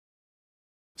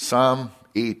Psalm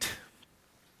 8.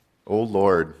 O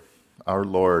Lord, our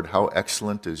Lord, how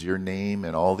excellent is your name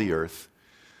in all the earth,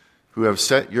 who have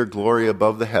set your glory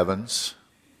above the heavens.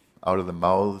 Out of the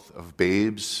mouth of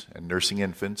babes and nursing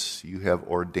infants you have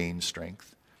ordained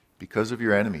strength because of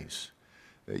your enemies,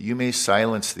 that you may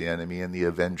silence the enemy and the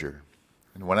avenger.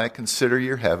 And when I consider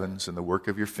your heavens and the work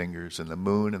of your fingers, and the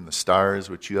moon and the stars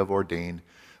which you have ordained,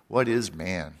 what is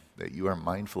man that you are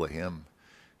mindful of him,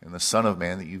 and the Son of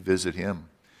Man that you visit him?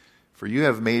 For you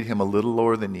have made him a little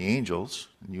lower than the angels,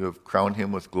 and you have crowned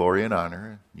him with glory and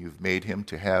honor. You have made him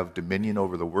to have dominion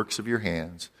over the works of your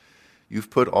hands.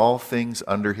 You've put all things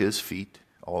under his feet,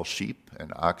 all sheep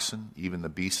and oxen, even the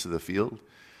beasts of the field,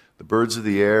 the birds of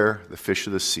the air, the fish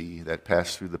of the sea that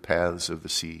pass through the paths of the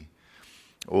sea.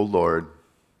 O Lord,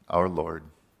 our Lord,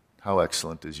 how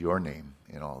excellent is your name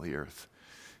in all the earth.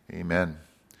 Amen.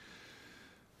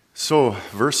 So,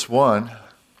 verse 1,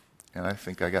 and I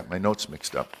think I got my notes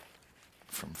mixed up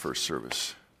from first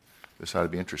service. This ought to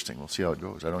be interesting. We'll see how it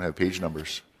goes. I don't have page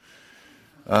numbers.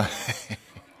 That'll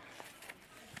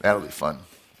be fun.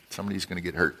 Somebody's going to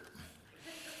get hurt.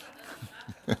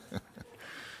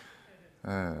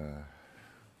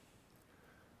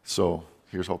 So,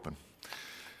 here's hoping.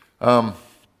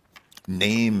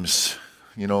 Names,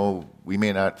 we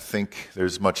may not think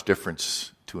there's much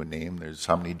difference to a name. There's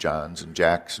how many Johns and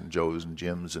Jacks and Joes and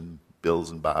Jims and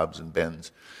Bills and Bobs and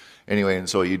Bens. Anyway, and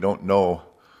so you don't know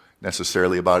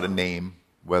necessarily about a name,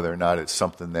 whether or not it's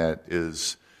something that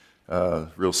is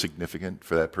real significant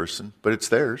for that person. But it's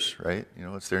theirs, right?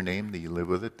 It's their name, that you live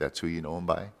with it. That's who you know them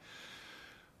by.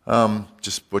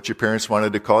 Just what your parents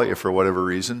wanted to call you for whatever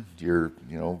reason. Your,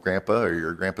 grandpa or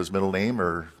your grandpa's middle name,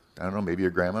 or, I don't know, maybe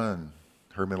your grandma and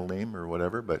her middle name or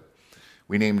whatever. But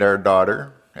we named our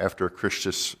daughter after a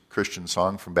Christian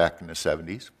song from back in the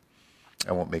 70s.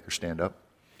 I won't make her stand up.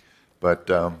 But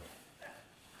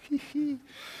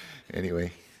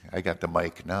anyway, I got the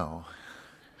mic now.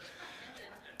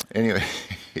 Anyway,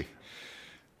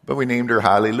 but we named her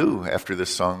Hallelujah after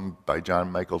this song by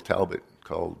John Michael Talbot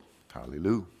called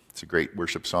Hallelujah. It's a great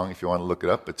worship song if you want to look it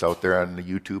up. It's out there on the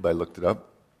YouTube. I looked it up.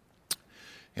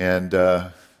 And,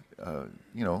 her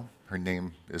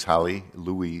name is Holly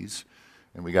Louise.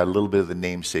 And we got a little bit of the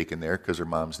namesake in there because her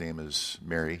mom's name is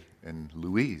Mary and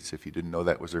Louise, if you didn't know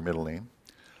that was her middle name.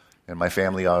 And my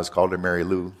family always called her Mary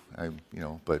Lou,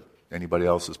 but anybody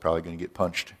else is probably going to get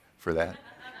punched for that.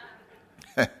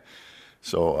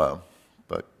 So,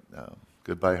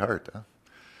 good by heart, huh?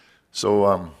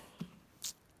 So,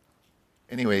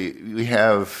 anyway, we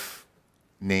have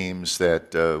names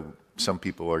that some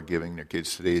people are giving their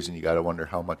kids today, and you got to wonder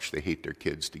how much they hate their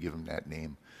kids to give them that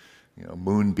name.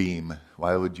 Moonbeam.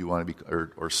 Why would you want to be?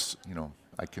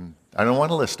 I don't want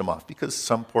to list them off because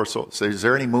some poor soul says, "Is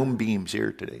there any moonbeams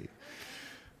here today?"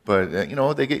 But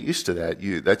they get used to that.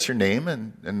 That's your name,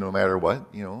 and no matter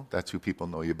what, that's who people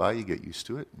know you by. You get used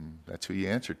to it, and that's who you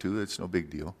answer to. It's no big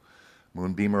deal,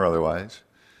 moonbeam or otherwise.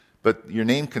 But your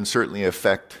name can certainly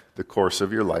affect the course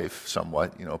of your life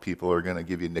somewhat. People are going to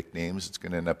give you nicknames. It's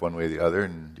going to end up one way or the other,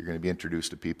 and you're going to be introduced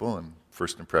to people and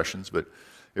first impressions. But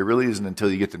it really isn't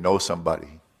until you get to know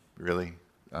somebody, really,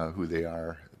 who they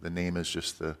are. The name is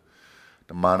just the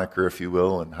moniker, if you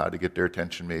will, and how to get their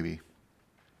attention, maybe.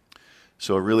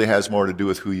 So it really has more to do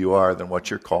with who you are than what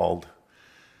you're called.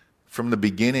 From the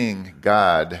beginning,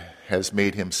 God has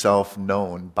made himself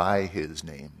known by his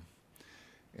name.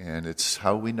 And it's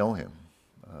how we know him,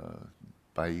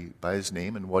 by his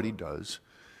name and what he does.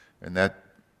 And that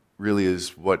really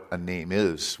is what a name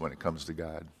is when it comes to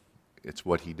God. It's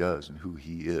what he does and who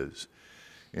he is.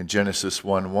 In Genesis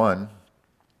 1:1,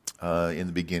 in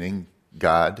the beginning,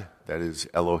 God, that is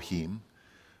Elohim,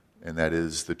 and that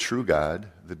is the true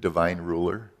God, the divine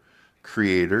ruler,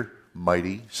 creator,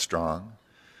 mighty, strong.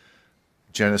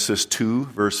 Genesis 2,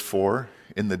 verse 4,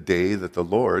 in the day that the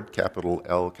Lord, capital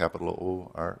L, capital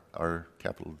O, R,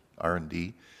 capital R and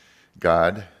D,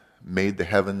 God, made the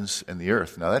heavens and the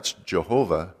earth. Now that's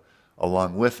Jehovah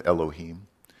along with Elohim.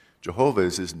 Jehovah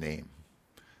is his name.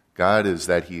 God is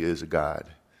that he is a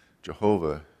God.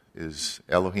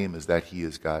 Elohim is that he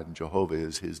is God, and Jehovah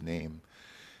is his name.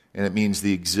 And it means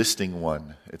the existing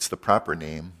one. It's the proper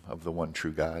name of the one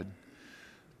true God.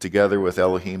 Together with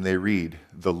Elohim, they read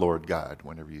the Lord God,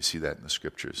 whenever you see that in the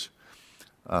scriptures.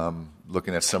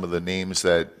 Looking at some of the names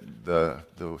that the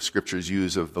scriptures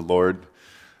use of the Lord,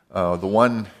 the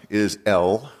one is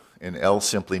El, and El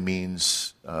simply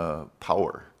means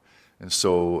power. And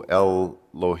so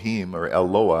Elohim, or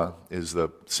Eloah, is the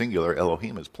singular,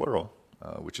 Elohim is plural,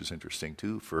 which is interesting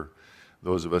too for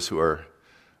those of us who are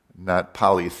not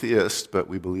polytheists, but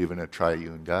we believe in a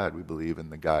triune God. We believe in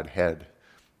the Godhead,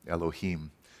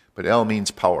 Elohim. But El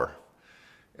means power.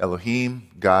 Elohim,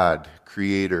 God,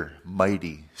 creator,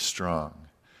 mighty, strong.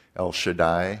 El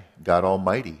Shaddai, God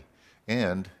Almighty.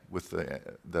 And with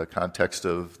the context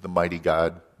of the mighty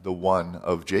God, the one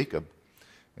of Jacob.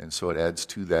 And so it adds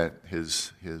to that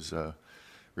his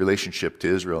relationship to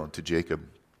Israel and to Jacob.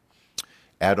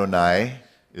 Adonai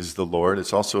is the Lord.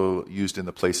 It's also used in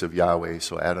the place of Yahweh,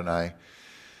 so Adonai.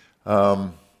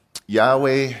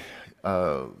 Yahweh,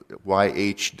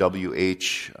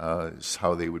 YHWH is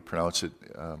how they would pronounce it,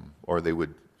 or they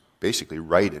would basically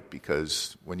write it,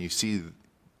 because when you see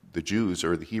the Jews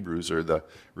or the Hebrews or the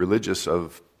religious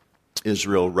of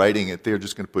Israel writing it, they're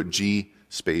just going to put G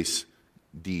space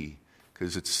D,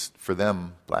 because it's for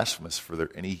them blasphemous for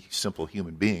any simple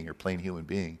human being or plain human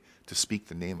being to speak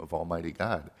the name of Almighty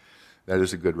God. That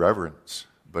is a good reverence,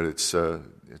 but it's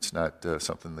not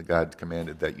something that God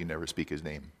commanded, that you never speak his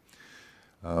name.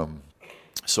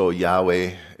 So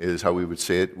Yahweh is how we would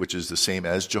say it, which is the same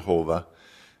as Jehovah.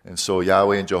 And so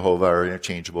Yahweh and Jehovah are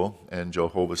interchangeable, and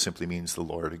Jehovah simply means the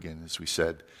Lord, again, as we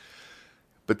said.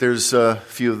 But there's a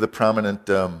few of the prominent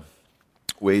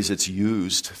ways it's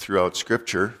used throughout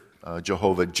Scripture.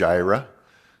 Jehovah Jireh,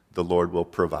 the Lord will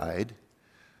provide.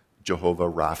 Jehovah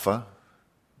Rapha,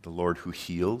 the Lord who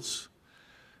heals.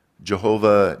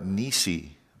 Jehovah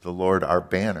Nisi, the Lord our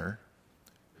banner.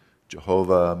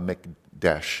 Jehovah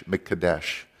Mikdash,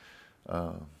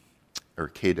 or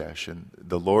Kadesh, and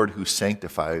the Lord who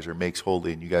sanctifies or makes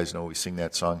holy. And you guys know we sing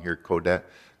that song here,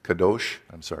 Kadosh.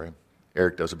 I'm sorry,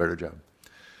 Eric does a better job.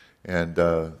 And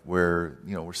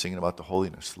we're singing about the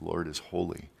holiness. The Lord is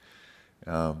holy.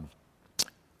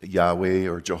 Yahweh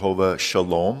or Jehovah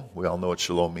Shalom. We all know what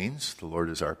Shalom means. The Lord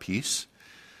is our peace.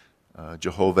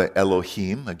 Jehovah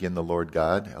Elohim, again the Lord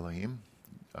God, Elohim.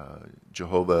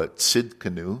 Jehovah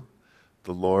Tzidkenu,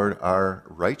 the Lord our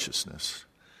righteousness.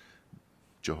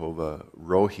 Jehovah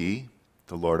Rohi,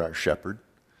 the Lord our shepherd.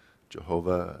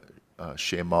 Jehovah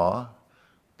Shema,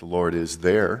 the Lord is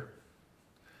there.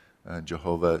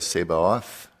 Jehovah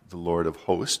Sabaoth, the Lord of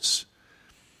hosts.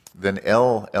 Then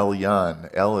El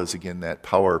Elyon. El is again that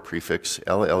power prefix.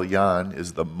 El Elyon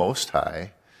is the Most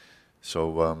High.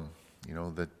 So,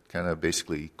 that kind of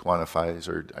basically quantifies,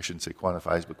 or I shouldn't say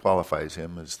quantifies, but qualifies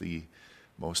him as the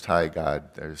Most High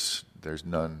God. There's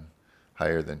none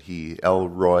higher than he. El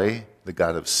Roy, the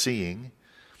God of seeing,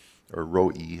 or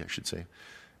Roi, I should say.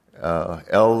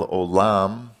 El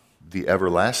Olam, the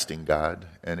everlasting God,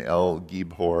 and El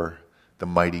Gibor, the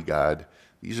mighty God.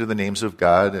 These are the names of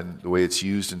God, and the way it's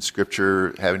used in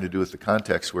Scripture, having to do with the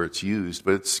context where it's used,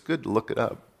 but it's good to look it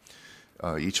up.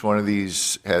 Each one of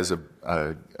these has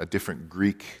a different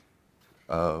Greek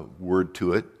word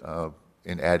to it,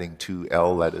 in adding to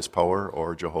El, that is power,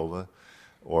 or Jehovah,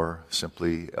 or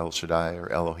simply El Shaddai,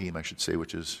 or Elohim, I should say,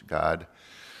 which is God.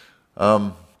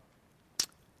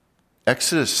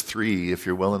 Exodus 3, if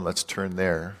you're willing, let's turn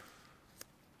there.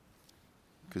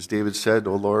 Because David said,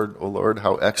 O Lord,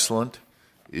 how excellent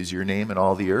is your name in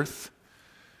all the earth.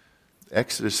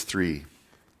 Exodus 3.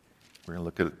 We're going to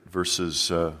look at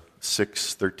verses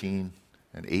 6, 13,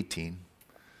 and 18,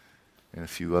 and a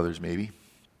few others maybe.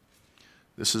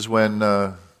 This is when,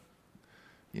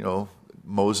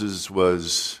 Moses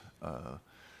was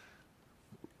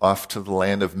off to the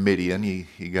land of Midian.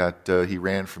 He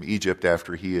ran from Egypt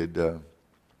after he had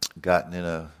gotten in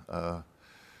a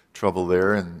trouble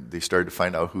there, and they started to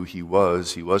find out who he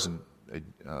was. He wasn't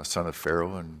a son of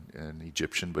Pharaoh and an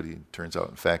Egyptian, but it turns out,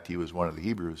 in fact, he was one of the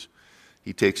Hebrews.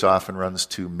 He takes off and runs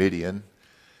to Midian.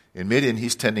 In Midian,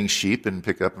 he's tending sheep, and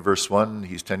pick up in verse 1,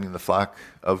 he's tending the flock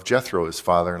of Jethro, his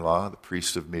father-in-law, the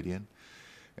priest of Midian.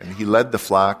 And he led the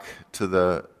flock to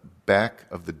the back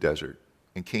of the desert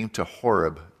and came to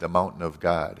Horeb, the mountain of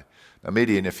God. Now,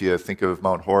 Midian, if you think of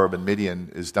Mount Horeb, and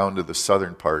Midian is down to the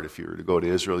southern part. If you were to go to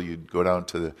Israel, you'd go down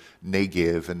to the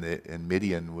Negev, and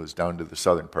Midian was down to the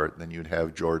southern part. And then you'd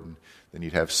have Jordan, then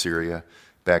you'd have Syria.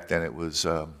 Back then it was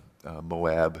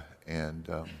Moab and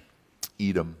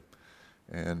Edom.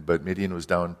 But Midian was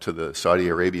down to the Saudi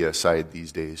Arabia side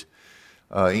these days.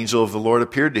 Angel of the Lord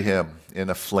appeared to him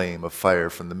in a flame of fire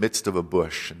from the midst of a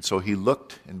bush. And so he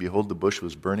looked, and behold, the bush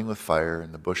was burning with fire,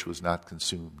 and the bush was not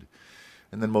consumed.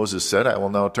 And then Moses said, I will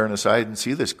now turn aside and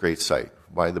see this great sight,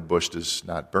 why the bush does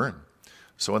not burn.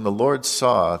 So when the Lord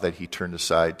saw that he turned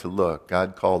aside to look,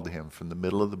 God called to him from the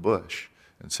middle of the bush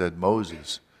and said,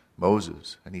 Moses,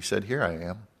 Moses. And he said, Here I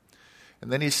am.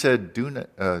 And then he said, Do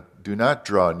not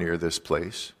draw near this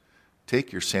place.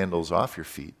 Take your sandals off your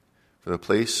feet, for the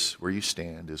place where you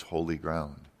stand is holy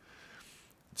ground.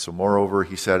 So moreover,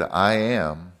 he said, I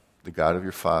am the God of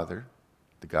your father,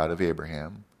 the God of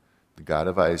Abraham, the God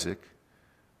of Isaac,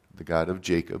 the God of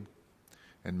Jacob.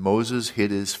 And Moses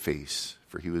hid his face,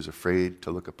 for he was afraid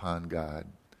to look upon God,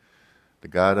 the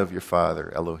God of your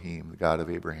father, Elohim, the God of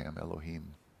Abraham,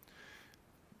 Elohim.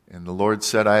 And the Lord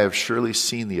said, I have surely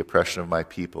seen the oppression of my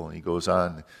people. And he goes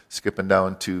on, skipping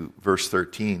down to verse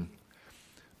 13.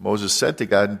 Moses said to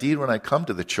God, indeed, when I come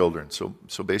to the children. So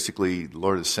basically, the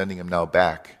Lord is sending him now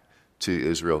back to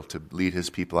Israel to lead his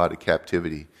people out of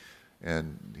captivity.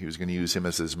 And he was going to use him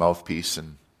as his mouthpiece.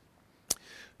 And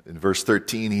in verse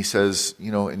 13, he says,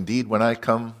 indeed, when I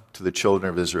come to the children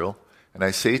of Israel, and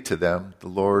I say to them, the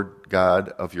Lord God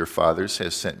of your fathers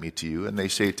has sent me to you. And they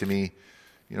say to me,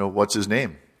 what's his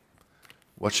name?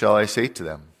 What shall I say to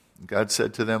them? And God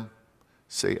said to them,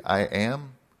 say, I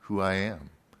am who I am.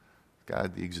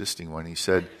 God, the existing one. He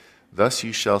said, thus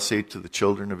you shall say to the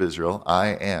children of Israel, I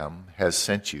am has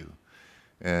sent you.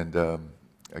 And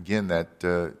again, that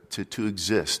to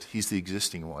exist, he's the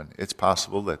existing one. It's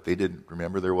possible that they didn't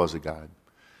remember there was a God.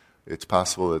 It's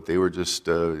possible that they were just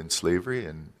in slavery,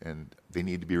 and they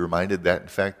need to be reminded that, in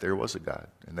fact, there was a God,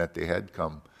 and that they had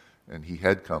come, and he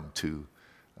had come to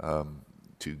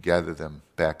gather them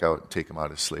back out and take them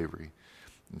out of slavery.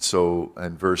 And so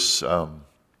in verse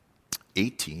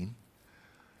 18,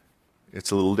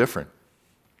 it's a little different.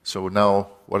 So now,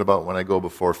 what about when I go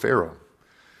before Pharaoh?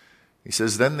 He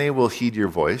says, then they will heed your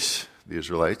voice, the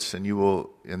Israelites, and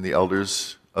the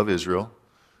elders of Israel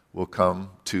will come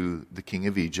to the king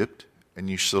of Egypt, and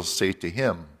you shall say to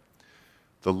him,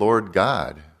 the Lord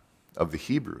God of the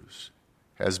Hebrews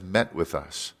has met with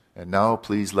us. And now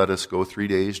please let us go 3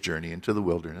 days' journey into the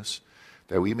wilderness,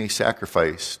 that we may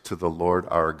sacrifice to the Lord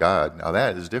our God. Now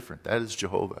that is different. That is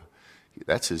Jehovah.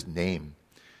 That's his name.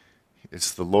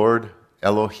 It's the Lord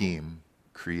Elohim,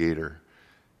 creator.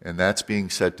 And that's being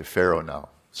said to Pharaoh now.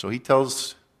 So he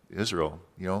tells Israel,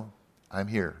 I'm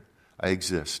here. I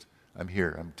exist. I'm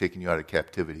here. I'm taking you out of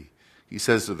captivity. He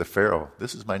says to the Pharaoh,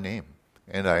 this is my name,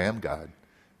 and I am God,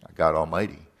 God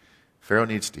Almighty. Pharaoh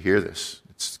needs to hear this.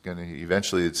 He's going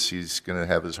to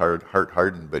have his heart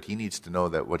hardened, but he needs to know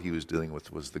that what he was dealing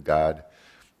with was the God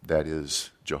that is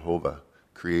Jehovah,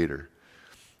 creator.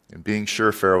 And being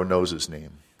sure Pharaoh knows his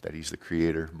name, that he's the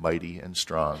creator, mighty and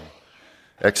strong.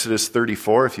 Exodus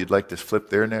 34, if you'd like to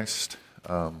flip there next.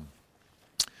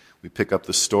 We pick up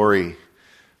the story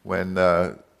when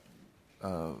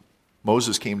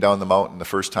Moses came down the mountain the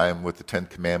first time with the 10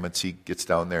 Commandments. He gets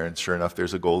down there, and sure enough,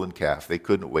 there's a golden calf. They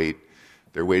couldn't wait.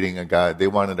 They're waiting a God. They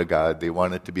wanted a God. They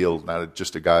wanted to be not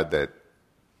just a God that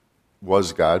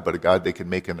was God, but a God they could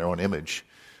make in their own image.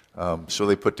 So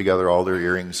they put together all their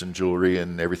earrings and jewelry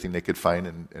and everything they could find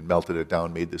and melted it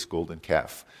down, made this golden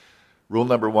calf. Rule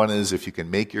number one is if you can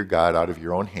make your God out of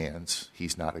your own hands,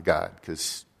 he's not a God,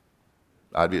 because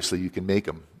obviously you can make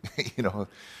him,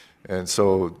 And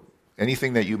so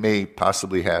anything that you may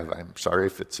possibly have, I'm sorry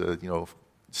if it's a,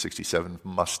 67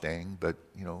 Mustang, but,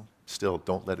 still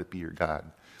don't let it be your God.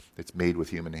 It's made with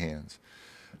human hands.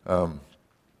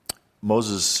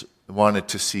 Moses wanted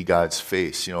to see God's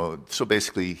face, so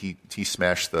basically he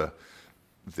smashed the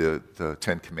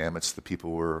 10 Commandments. The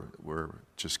people were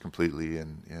just completely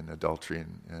in adultery,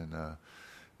 and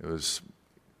it was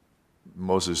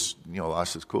Moses,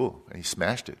 lost his cool, and he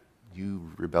smashed it.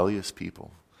 You rebellious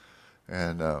people.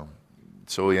 And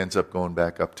so he ends up going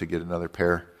back up to get another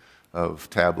pair of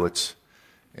tablets,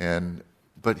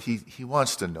 but he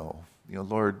wants to know,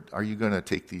 Lord, are you going to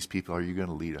take these people? Are you going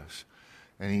to lead us?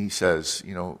 And he says,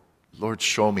 Lord,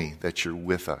 show me that you're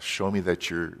with us. Show me that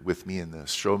you're with me in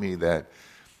this. Show me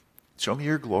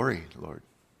your glory, Lord.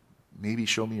 Maybe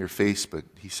show me your face, but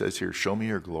he says here, show me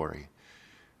your glory.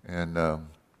 And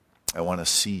I want to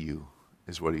see you,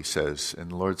 is what he says. And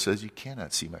the Lord says, you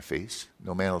cannot see my face.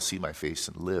 No man will see my face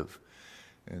and live.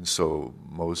 And so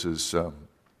Moses,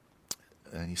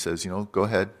 and he says, go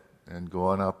ahead and go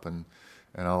on up, and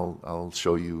I'll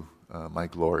show you my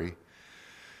glory.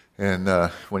 And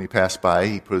when he passed by,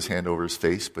 he put his hand over his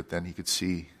face, but then he could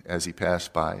see as he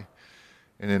passed by.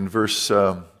 And in verse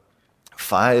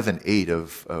 5 and 8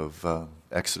 of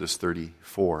Exodus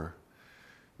 34,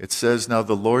 it says, now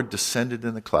the Lord descended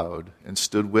in the cloud and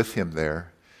stood with him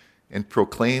there and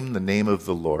proclaimed the name of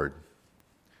the Lord.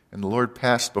 And the Lord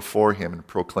passed before him and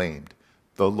proclaimed,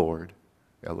 the Lord,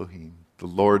 Elohim, the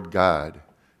Lord God,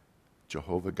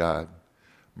 Jehovah God,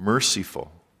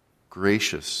 merciful,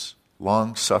 gracious,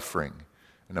 long-suffering,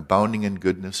 and abounding in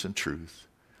goodness and truth,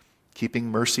 keeping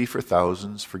mercy for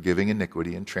thousands, forgiving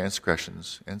iniquity and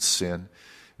transgressions and sin,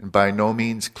 and by no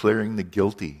means clearing the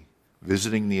guilty,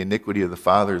 visiting the iniquity of the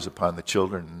fathers upon the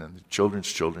children and the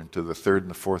children's children to the third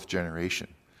and the fourth generation.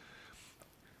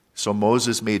 So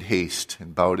Moses made haste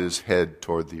and bowed his head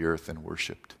toward the earth and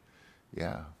worshipped.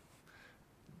 Yeah.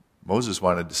 Moses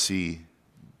wanted to see,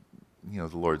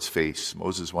 the Lord's face.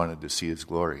 Moses wanted to see his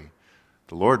glory.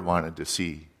 The Lord wanted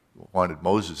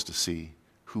Moses to see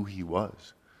who he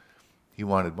was. He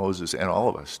wanted Moses and all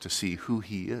of us to see who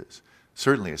he is.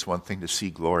 Certainly it's one thing to see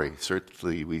glory.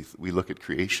 Certainly we look at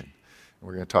creation. And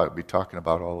we're going to be talking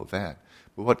about all of that.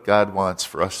 But what God wants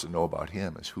for us to know about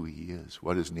him is who he is,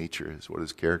 what his nature is, what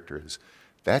his character is.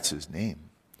 That's his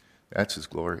name. That's his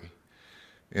glory.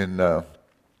 And,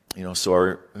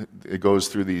 so it goes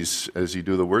through these, as you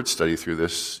do the word study through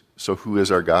this, so who is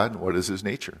our God and what is his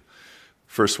nature?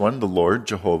 First one, the Lord,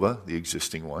 Jehovah, the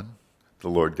existing one. The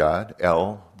Lord God,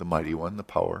 El, the mighty one, the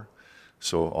power.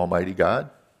 So Almighty God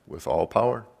with all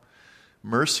power.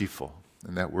 Merciful,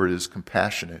 and that word is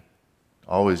compassionate,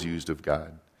 always used of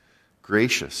God.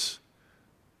 Gracious,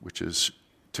 which is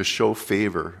to show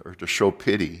favor or to show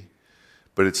pity,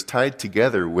 but it's tied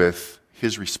together with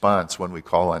his response when we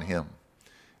call on him.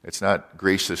 It's not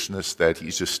graciousness that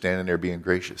he's just standing there being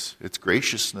gracious. It's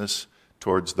graciousness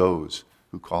towards those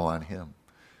who call on him.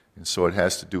 And so it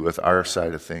has to do with our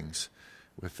side of things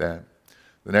with that.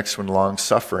 The next one,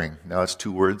 long-suffering. Now it's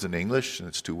 2 words in English, and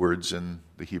it's 2 words in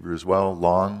the Hebrew as well.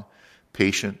 Long,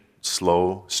 patient,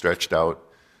 slow, stretched out.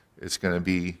 It's going to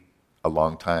be a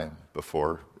long time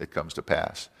before it comes to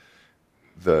pass.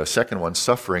 The second one,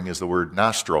 suffering, is the word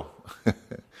nostril.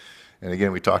 And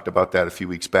again, we talked about that a few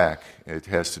weeks back. It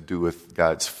has to do with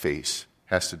God's face.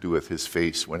 It has to do with his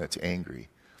face when it's angry.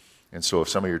 And so if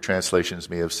some of your translations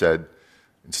may have said,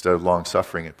 instead of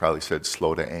long-suffering, it probably said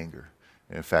slow to anger.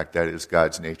 And in fact, that is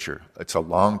God's nature. It's a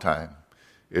long time.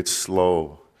 It's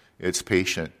slow. It's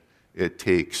patient. It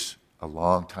takes a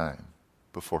long time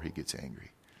before he gets angry.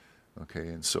 Okay,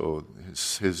 and so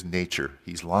his nature,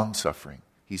 he's long-suffering.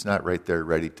 He's not right there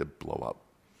ready to blow up.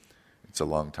 It's a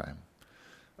long time.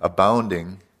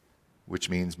 Abounding, which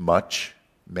means much,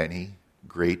 many,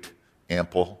 great,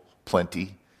 ample,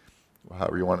 plenty,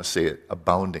 however you want to say it,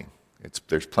 abounding.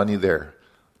 There's plenty there.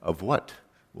 Of what?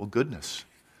 Well, goodness.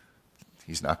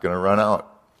 He's not going to run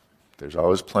out. There's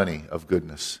always plenty of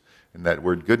goodness. And that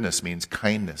word goodness means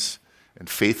kindness and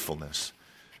faithfulness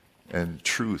and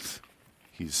truth.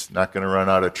 He's not going to run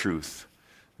out of truth.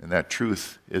 And that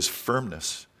truth is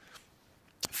firmness,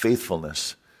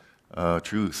 faithfulness,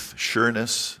 truth,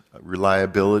 sureness,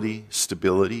 reliability,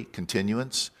 stability,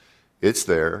 continuance. It's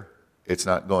there. It's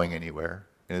not going anywhere.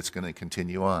 And it's going to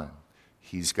continue on.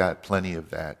 He's got plenty of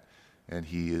that. And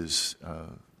he is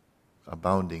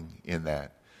abounding in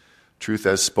that. Truth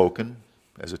as spoken,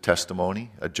 as a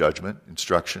testimony, a judgment,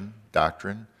 instruction,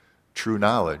 doctrine, true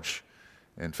knowledge.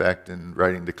 In fact, in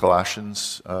writing to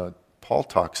Colossians, Paul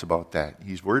talks about that.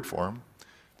 He's word for them,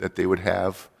 that they would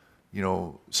have,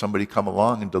 somebody come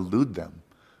along and delude them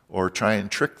or try and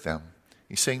trick them.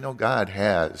 He's saying, no, God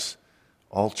has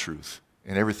all truth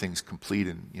and everything's complete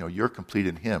and, you're complete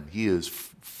in him. He is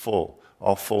full.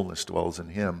 All fullness dwells in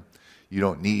him. You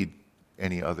don't need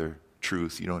any other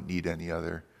truth. You don't need any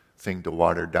other thing to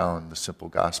water down the simple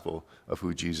gospel of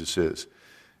who Jesus is.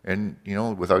 And,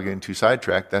 without getting too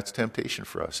sidetracked, that's temptation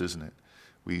for us, isn't it?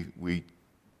 We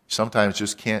sometimes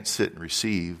just can't sit and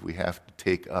receive. We have to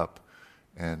take up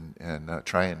and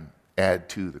try and add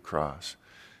to the cross.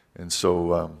 And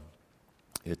so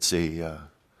it's a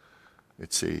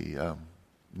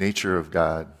nature of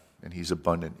God, and he's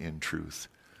abundant in truth.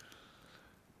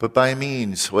 But by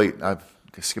means, I've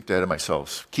skipped ahead of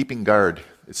myself. Keeping guard,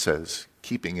 it says.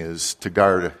 Keeping is to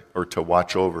guard or to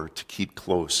watch over, to keep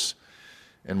close.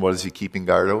 And what is he keeping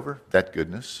guard over? That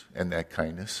goodness and that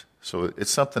kindness. So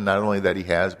it's something not only that he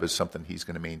has, but it's something he's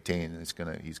going to maintain and he's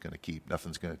going to keep.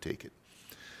 Nothing's going to take it.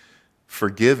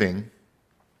 Forgiving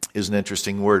is an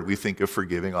interesting word. We think of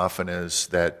forgiving often as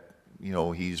that,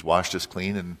 he's washed us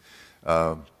clean.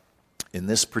 And in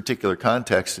this particular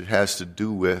context, it has to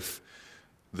do with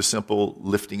the simple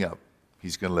lifting up.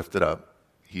 He's going to lift it up.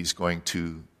 He's going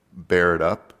to bear it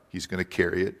up. He's going to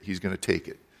carry it. He's going to take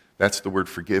it. That's the word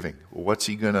forgiving. Well, what's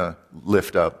he going to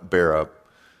lift up, bear up,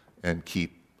 and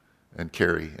keep, and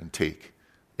carry, and take?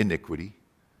 Iniquity.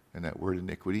 And that word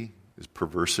iniquity is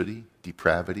perversity,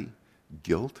 depravity,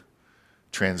 guilt,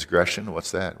 transgression.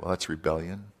 What's that? Well, that's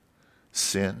rebellion.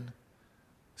 Sin.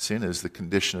 Sin is the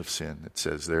condition of sin. It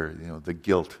says there, the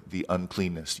guilt, the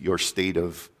uncleanness, your state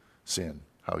of sin,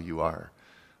 how you are.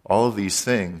 All of these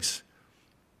things,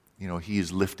 he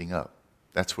is lifting up.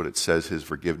 That's what it says his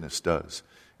forgiveness does.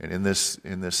 And in this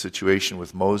situation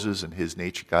with Moses and his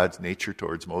nature, God's nature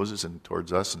towards Moses and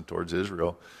towards us and towards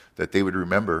Israel, that they would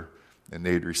remember and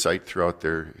they'd recite throughout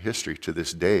their history to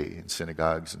this day in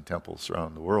synagogues and temples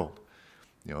around the world.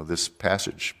 This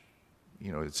passage,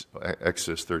 it's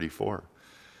Exodus 34.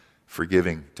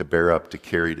 forgiving, to bear up, to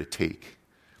carry, to take.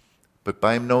 But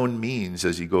by no means,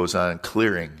 as he goes on,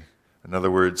 clearing. In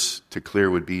other words, to clear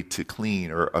would be to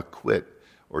clean or acquit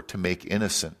or to make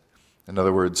innocent. In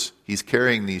other words, he's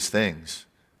carrying these things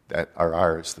that are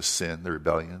ours, the sin, the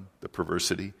rebellion, the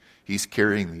perversity. He's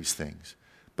carrying these things.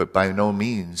 But by no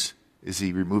means is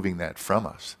he removing that from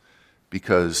us,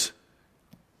 because,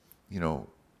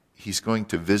 he's going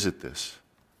to visit this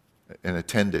and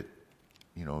attend it,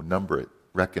 number it,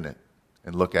 reckon it,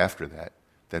 and look after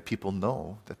that people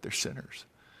know that they're sinners.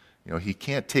 He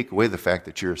can't take away the fact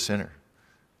that you're a sinner.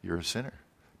 You're a sinner.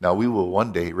 Now, we will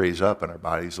one day raise up and our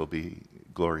bodies will be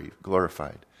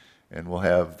glorified. And we'll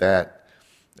have that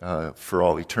for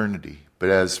all eternity. But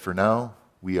as for now,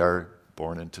 we are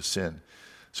born into sin.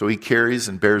 So he carries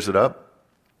and bears it up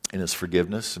in his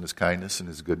forgiveness and his kindness and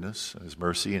his goodness and his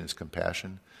mercy and his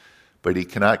compassion. But he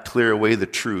cannot clear away the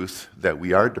truth that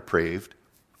we are depraved,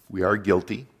 we are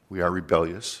guilty, we are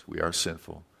rebellious, we are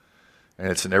sinful. And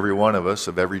it's in every one of us,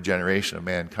 of every generation of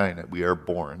mankind, that we are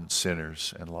born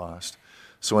sinners and lost.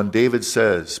 So when David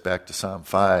says, back to Psalm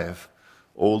 5,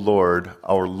 O Lord,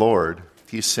 our Lord,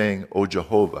 he's saying, O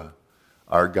Jehovah,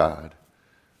 our God,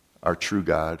 our true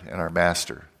God, and our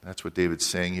Master. That's what David's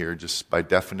saying here, just by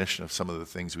definition of some of the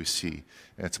things we see.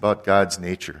 And it's about God's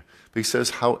nature. But he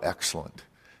says, how excellent.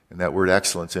 And that word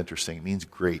excellent's interesting. It means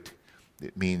great.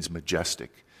 It means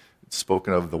majestic. It's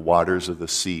spoken of the waters of the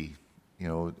sea,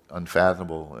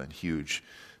 unfathomable and huge.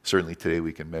 Certainly today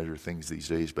we can measure things these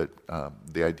days, but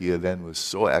the idea then was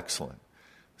so excellent,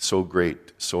 so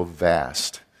great, so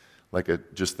vast, like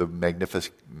just the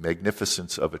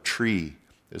magnificence of a tree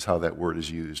is how that word is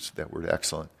used, that word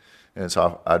excellent. And it's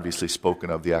obviously spoken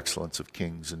of the excellence of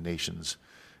kings and nations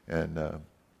and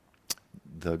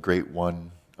the great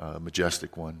one,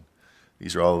 majestic one.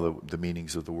 These are all the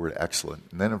meanings of the word excellent.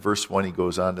 And then in verse 1 he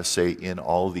goes on to say, in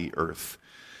all the earth.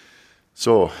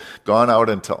 So, gone out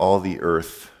into all the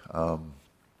earth. How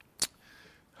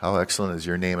excellent is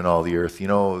your name in all the earth.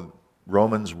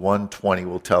 Romans 1:20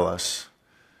 will tell us,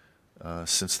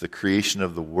 since the creation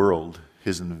of the world,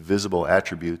 his invisible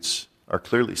attributes are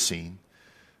clearly seen,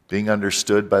 being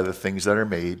understood by the things that are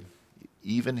made,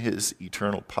 even his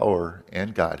eternal power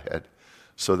and Godhead,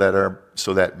 so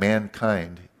that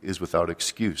mankind is without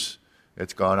excuse.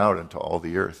 It's gone out into all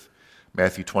the earth.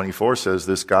 Matthew 24 says,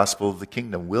 this gospel of the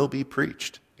kingdom will be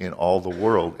preached in all the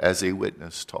world as a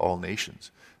witness to all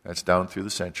nations. That's down through the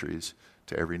centuries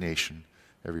to every nation,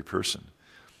 every person.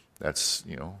 That's,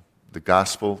 the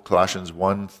gospel. Colossians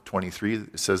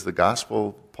 1:23, it says the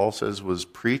gospel, Paul says, was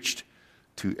preached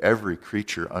to every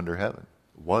creature under heaven.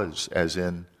 Was, as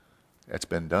in, it's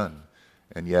been done.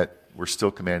 And yet, we're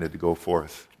still commanded to go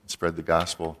forth and spread the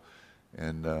gospel.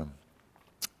 And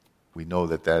we know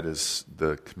that is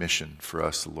the commission for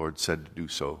us. The Lord said to do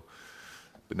so.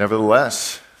 But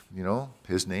nevertheless,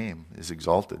 his name is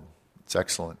exalted. It's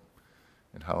excellent.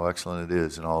 And how excellent it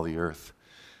is in all the earth.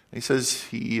 And he says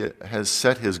he has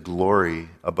set his glory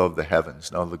above the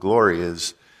heavens. Now the glory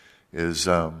is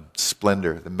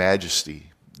splendor, the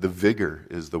majesty, the vigor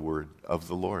is the word of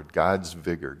the Lord. God's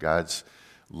vigor, God's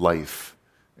life,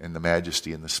 and the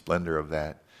majesty and the splendor of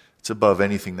that. It's above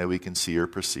anything that we can see or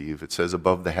perceive. It says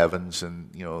above the heavens,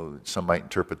 and some might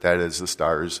interpret that as the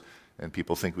stars, and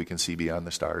people think we can see beyond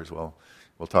the stars. Well,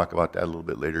 we'll talk about that a little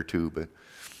bit later too.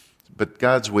 But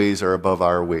God's ways are above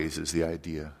our ways is the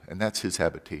idea, and that's his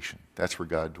habitation. That's where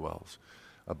God dwells,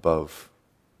 above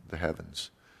the heavens,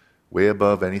 way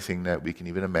above anything that we can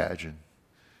even imagine.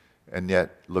 And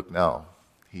yet, look now,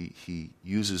 he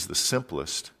uses the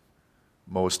simplest,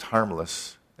 most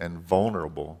harmless, and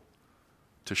vulnerable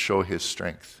to show his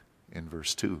strength in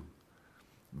verse 2.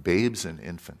 Babes and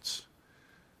infants.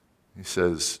 He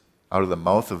says, out of the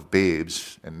mouth of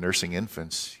babes and nursing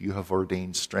infants, you have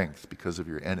ordained strength because of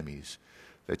your enemies,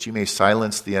 that you may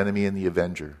silence the enemy and the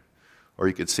avenger. Or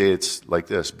you could say it's like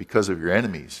this, because of your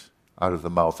enemies, out of the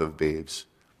mouth of babes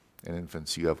and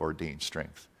infants, you have ordained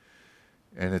strength.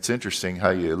 And it's interesting how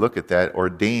you look at that.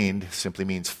 Ordained simply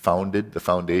means founded, the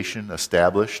foundation,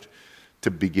 established. To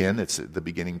begin, it's the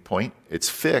beginning point. It's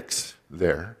fixed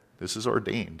there. This is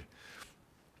ordained.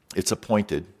 It's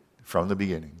appointed from the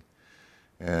beginning.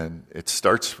 And it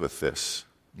starts with this.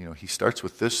 He starts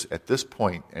with this at this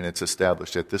point, and it's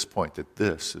established at this point that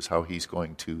this is how he's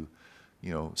going to,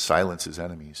 silence his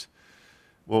enemies.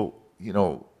 Well,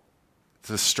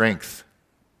 the strength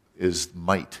is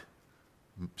might.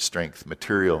 Strength,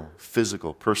 material,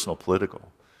 physical, personal,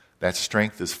 political. That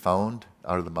strength is found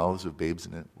out of the mouths of babes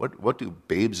and infants. What do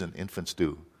babes and infants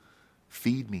do?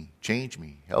 Feed me, change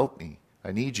me, help me.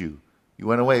 I need you. You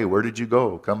went away. Where did you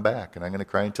go? Come back. And I'm going to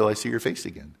cry until I see your face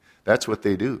again. That's what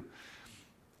they do.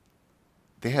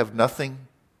 They have nothing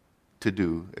to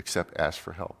do except ask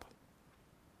for help.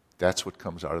 That's what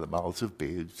comes out of the mouths of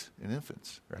babes and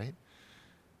infants, right?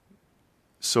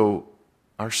 So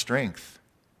our strength,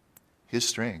 his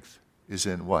strength, is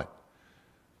in what?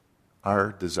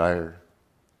 Our desire,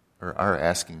 or our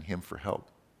asking him for help.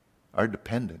 Our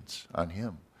dependence on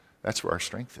him. That's where our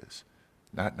strength is.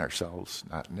 Not in ourselves,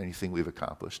 not in anything we've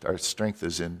accomplished. Our strength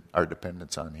is in our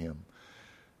dependence on him.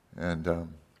 And,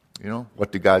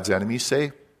 what do God's enemies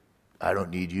say? I don't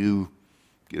need you.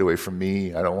 Get away from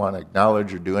me. I don't want to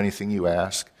acknowledge or do anything you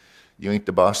ask. You ain't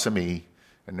the boss of me.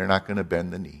 And they're not going to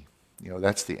bend the knee.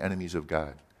 That's the enemies of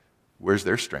God. Where's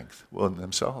their strength? Well, in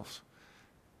themselves.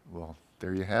 Well,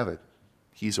 there you have it.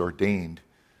 He's ordained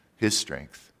his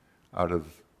strength out of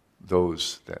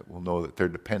those that will know that their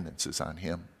dependence is on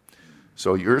him.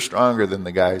 So you're stronger than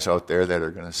the guys out there that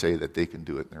are going to say that they can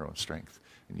do it in their own strength.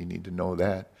 And you need to know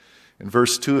that. In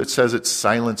verse 2, it says it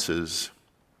silences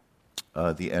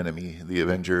the enemy, the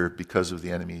avenger, because of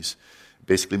the enemies. It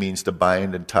basically means to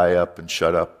bind and tie up and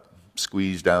shut up,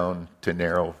 squeeze down, to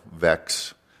narrow,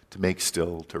 vex, to make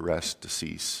still, to rest, to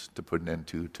cease, to put an end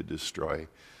to destroy,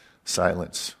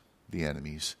 silence the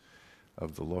enemies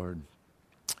of the Lord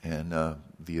and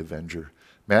the avenger.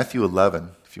 Matthew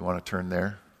 11, if you want to turn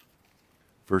there,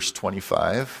 verse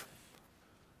 25.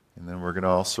 And then we're going to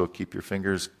also keep your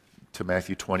fingers to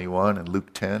Matthew 21 and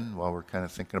Luke 10 while we're kind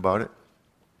of thinking about it.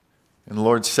 And the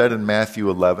Lord said in Matthew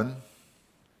 11,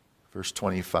 verse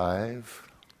 25,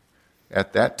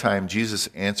 at that time Jesus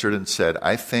answered and said,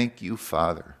 I thank you,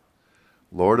 Father,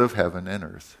 Lord of heaven and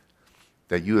earth,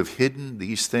 that you have hidden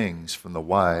these things from the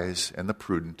wise and the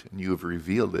prudent, and you have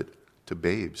revealed it to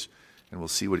babes. And we'll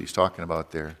see what he's talking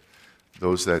about there.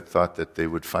 Those that thought that they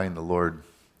would find the Lord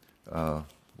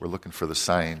were looking for the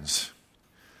signs.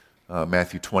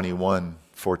 Matthew 21,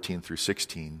 14 through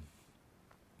 16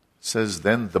 says,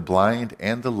 then the blind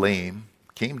and the lame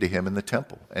came to him in the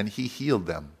temple, and he healed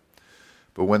them.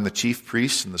 But when the chief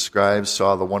priests and the scribes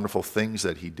saw the wonderful things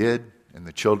that he did, and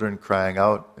the children crying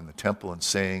out in the temple and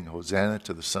saying, Hosanna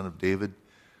to the Son of David,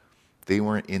 they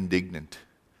were indignant.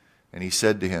 And he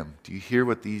said to him, do you hear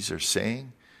what these are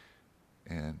saying?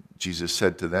 And Jesus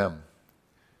said to them,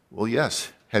 well,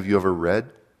 yes. Have you ever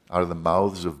read, out of the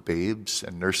mouths of babes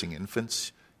and nursing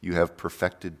infants, you have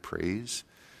perfected praise?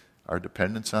 Our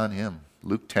dependence on him.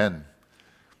 Luke 10.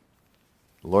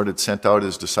 The Lord had sent out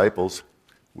his disciples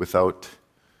without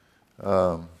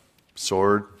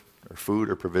sword or food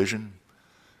or provision.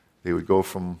 They would go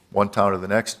from one town to the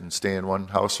next and stay in one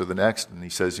house or the next. And he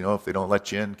says, if they don't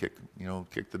let you in,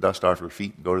 kick the dust off your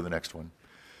feet and go to the next one.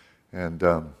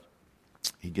 And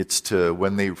he gets to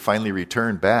when they finally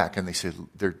return back, and they say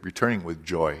they're returning with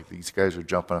joy. These guys are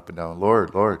jumping up and down.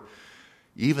 Lord, Lord,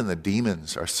 even the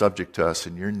demons are subject to us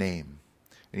in your name.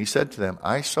 And he said to them,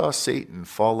 I saw Satan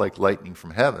fall like lightning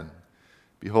from heaven.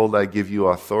 Behold, I give you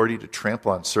authority to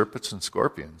trample on serpents and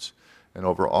scorpions, and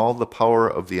over all the power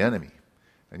of the enemy.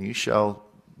 And you shall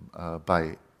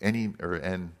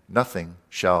and nothing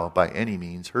shall by any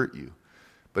means hurt you.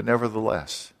 But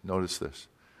nevertheless, notice this,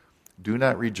 do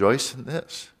not rejoice in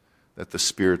this, that the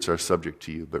spirits are subject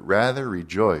to you, but rather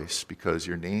rejoice because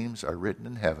your names are written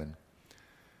in heaven.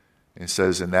 And it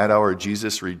says, in that hour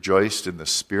Jesus rejoiced in the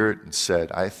Spirit and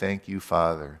said, I thank you,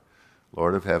 Father,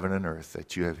 Lord of heaven and earth,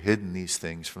 that you have hidden these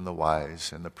things from the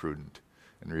wise and the prudent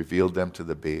and revealed them to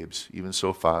the babes. Even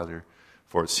so, Father,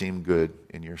 for it seemed good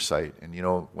in your sight. And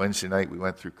Wednesday night we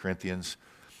went through Corinthians,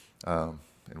 and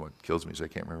what kills me is I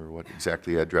can't remember what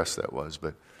exactly address that was,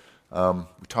 but we're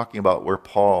talking about where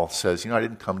Paul says, I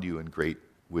didn't come to you in great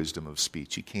wisdom of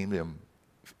speech. He came to him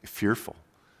fearful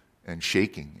and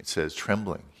shaking. It says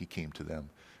trembling. He came to them,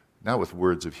 not with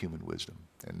words of human wisdom.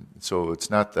 And so it's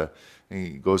not and he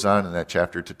goes on in that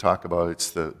chapter to talk about it's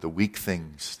the weak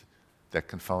things that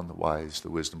confound the wise, the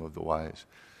wisdom of the wise.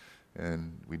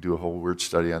 And we do a whole word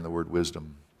study on the word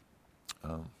wisdom.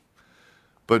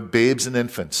 But babes and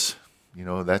infants,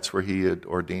 that's where he had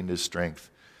ordained his strength.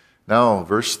 Now,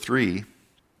 verse 3,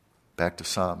 back to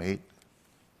Psalm 8.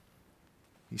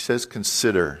 He says,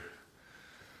 consider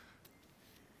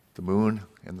the moon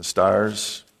and the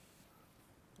stars.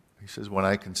 He says, when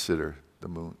I consider the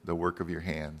moon, the work of your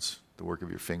hands, the work of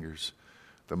your fingers,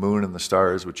 the moon and the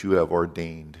stars which you have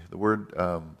ordained. The word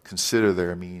consider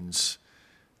there means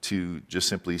to just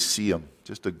simply see them,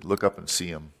 just to look up and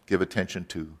see them, give attention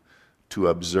to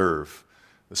observe.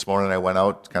 This morning I went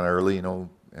out kind of early,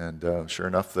 and sure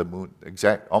enough, the moon,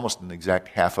 almost an exact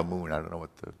half a moon. I don't know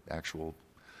what the actual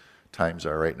times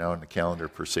are right now in the calendar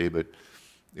per se, but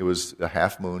it was a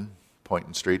half moon,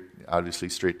 pointing obviously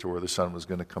straight to where the sun was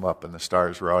going to come up, and the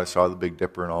stars were out. I saw the Big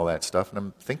Dipper and all that stuff, and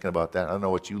I'm thinking about that. I don't know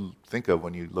what you think of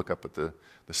when you look up at the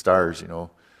stars,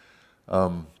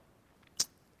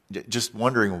 just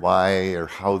wondering why or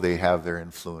how they have their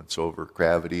influence over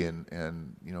gravity and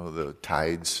the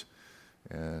tides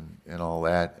and all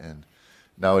that. And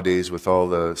nowadays with all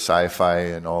the sci-fi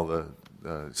and all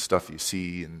the stuff you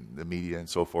see in the media and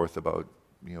so forth about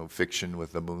fiction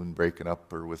with the moon breaking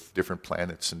up or with different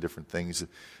planets and different things,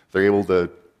 they're able to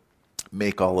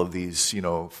make all of these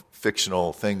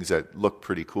fictional things that look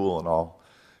pretty cool and all,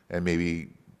 and maybe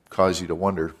cause you to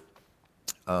wonder.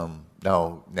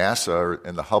 Now, NASA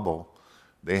and the Hubble,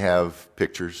 they have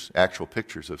actual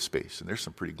pictures of space, and there's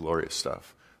some pretty glorious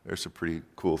stuff. There's some pretty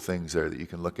cool things there that you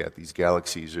can look at, these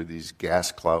galaxies or these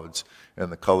gas clouds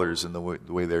and the colors and the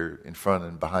way they're in front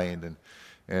and behind. And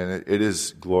it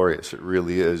is glorious. It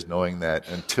really is, knowing that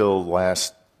until the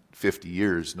last 50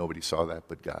 years, nobody saw that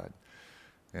but God.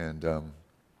 And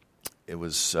it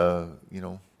was,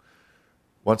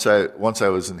 once I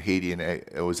was in Haiti and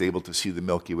I was able to see the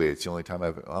Milky Way. It's the only time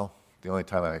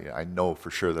I know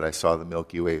for sure that I saw the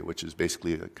Milky Way, which is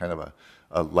basically kind of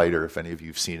a lighter, if any of you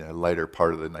have seen a lighter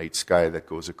part of the night sky that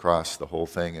goes across the whole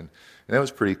thing. And that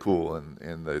was pretty cool.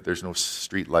 And there's no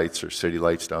street lights or city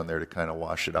lights down there to kind of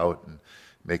wash it out and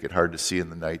make it hard to see in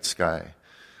the night sky.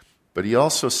 But he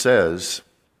also says,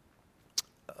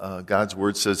 God's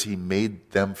word says he made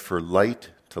them for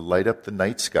light to light up the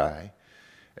night sky,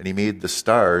 and he made the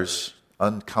stars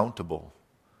uncountable,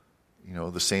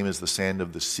 the same as the sand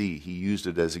of the sea. He used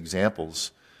it as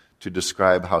examples to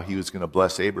describe how he was going to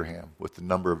bless Abraham with the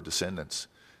number of descendants.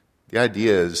 The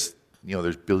idea is,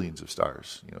 there's billions of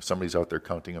stars. Somebody's out there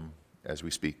counting them as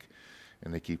we speak,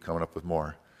 and they keep coming up with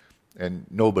more. And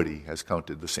nobody has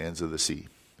counted the sands of the sea.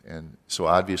 And so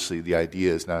obviously the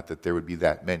idea is not that there would be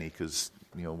that many, because,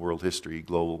 world history,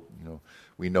 global,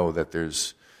 we know that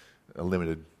there's a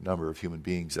limited number of human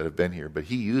beings that have been here. But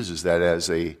he uses that as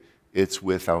it's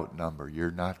without number. You're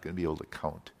not going to be able to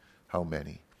count how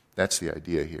many. That's the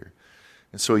idea here.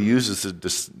 And so he uses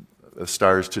the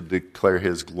stars to declare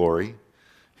his glory,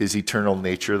 his eternal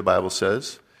nature, the Bible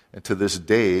says. And to this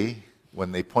day,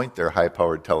 when they point their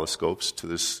high-powered telescopes to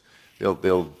this,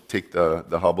 they'll take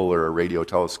the Hubble or a radio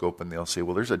telescope and they'll say,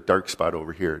 well, there's a dark spot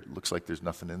over here. It looks like there's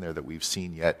nothing in there that we've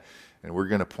seen yet. And we're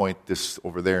going to point this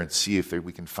over there and see if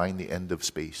we can find the end of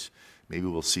space. Maybe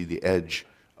we'll see the edge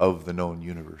of the known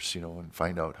universe, and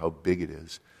find out how big it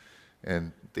is.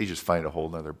 And they just find a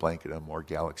whole other blanket on more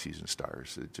galaxies and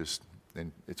stars.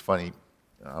 And it's funny.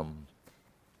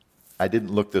 I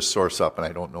didn't look this source up, and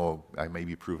I don't know, I may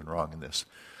be proven wrong in this.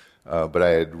 But I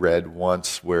had read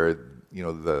once where,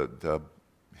 the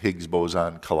Higgs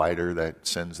boson collider that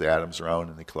sends the atoms around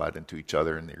and they collide into each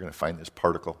other, and they're going to find this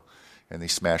particle. And they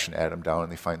smash an atom down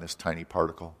and they find this tiny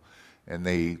particle. And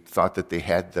they thought that they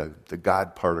had the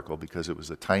God particle because it was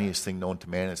the tiniest thing known to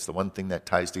man. It's the one thing that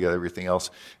ties together everything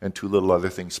else, and two little other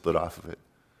things split off of it.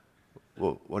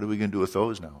 Well, what are we going to do with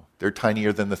those now? They're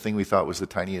tinier than the thing we thought was the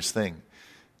tiniest thing.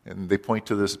 And they point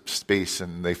to this space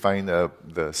and they find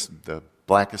the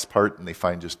blackest part, and they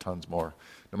find just tons more.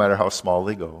 No matter how small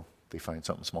they go, they find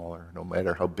something smaller. No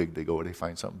matter how big they go, they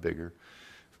find something bigger.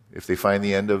 If they find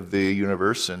the end of the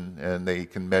universe and they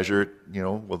can measure it,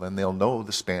 well, then they'll know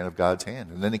the span of God's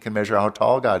hand. And then they can measure how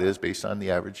tall God is based on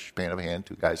the average span of a hand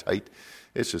to a guy's height.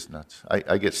 It's just nuts.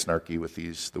 I get snarky with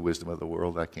the wisdom of the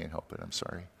world. I can't help it. I'm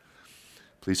sorry.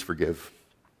 Please forgive.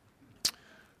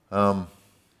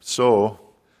 So,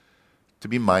 to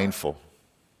be mindful,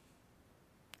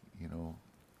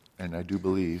 and I do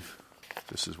believe,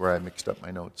 this is where I mixed up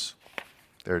my notes.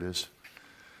 There it is.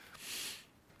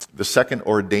 The second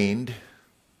ordained,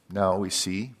 now we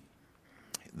see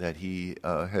that he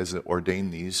has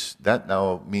ordained these. That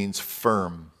now means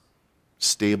firm,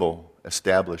 stable,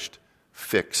 established,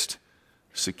 fixed,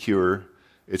 secure.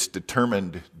 It's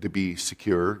determined to be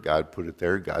secure. God put it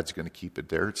there. God's going to keep it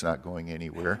there. It's not going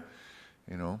anywhere.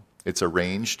 It's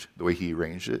arranged the way he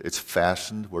arranged it. It's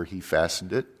fastened where he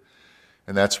fastened it.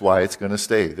 And that's why it's going to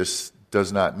stay. This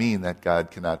does not mean that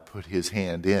God cannot put his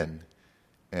hand in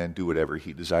and do whatever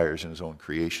he desires in his own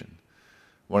creation.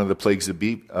 One of the plagues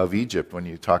of Egypt, when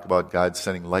you talk about God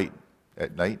sending light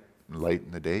at night and light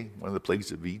in the day, one of the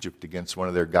plagues of Egypt against one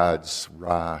of their gods,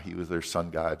 Ra, he was their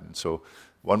sun god. And so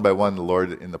one by one, the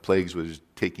Lord in the plagues was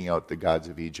taking out the gods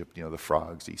of Egypt, the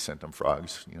frogs. He sent them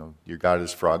frogs. Your God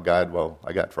is frog god. Well,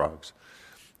 I got frogs.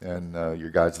 And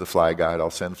your God's the fly god. I'll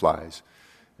send flies.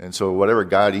 And so whatever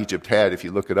god Egypt had, if you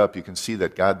look it up, you can see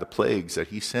that God, the plagues that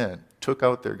he sent, took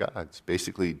out their gods.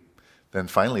 Basically, then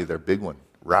finally their big one,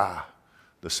 Ra,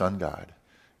 the sun god.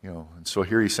 And so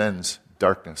here he sends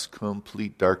darkness,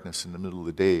 complete darkness in the middle of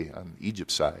the day on the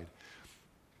Egypt side.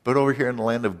 But over here in the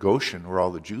land of Goshen, where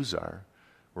all the Jews are,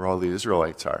 where all the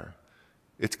Israelites are,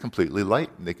 it's completely light,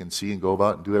 and they can see and go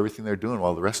about and do everything they're doing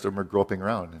while the rest of them are groping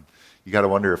around. And you got to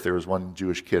wonder if there was one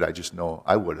Jewish kid, I just know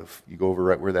I would have. You go over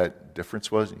right where that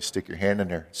difference was, and you stick your hand in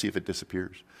there, see if it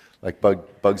disappears. Like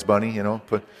Bugs Bunny,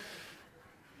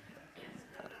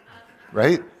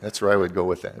 right? That's where I would go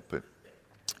with that. But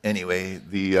anyway,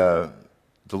 the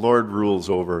Lord rules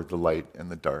over the light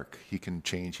and the dark. He can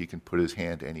change, he can put his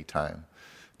hand any time.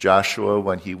 Joshua,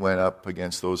 when he went up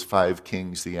against those 5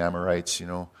 kings, the Amorites,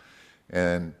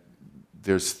 and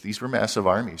these were massive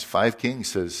armies. 5 kings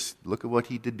says, look at what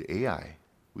he did to Ai.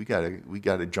 We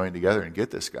gotta join together and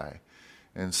get this guy.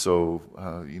 And so,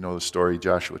 the story,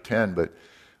 Joshua 10, but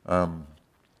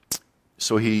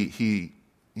so he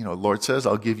Lord says,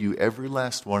 I'll give you every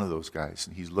last one of those guys.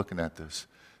 And he's looking at this.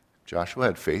 Joshua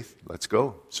had faith. Let's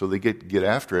go. So they get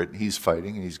after it. And he's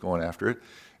fighting and he's going after it.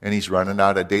 And he's running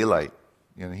out of daylight.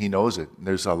 He knows it. And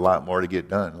there's a lot more to get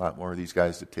done. A lot more of these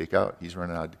guys to take out. He's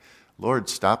running out. Lord,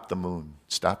 stop the moon.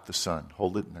 Stop the sun.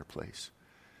 Hold it in their place.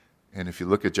 And if you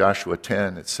look at Joshua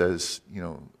 10, it says,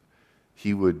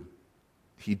 he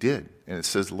did. And it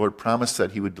says the Lord promised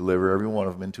that he would deliver every one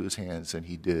of them into his hands. And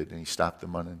he did. And he stopped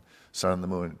the sun and the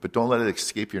moon. But don't let it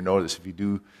escape your notice. If you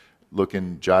do look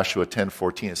in Joshua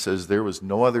 10:14, it says there was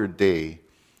no other day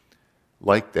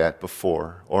like that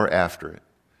before or after it,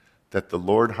 that the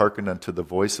Lord hearkened unto the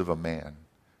voice of a man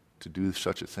to do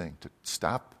such a thing, to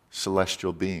stop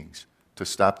celestial beings, to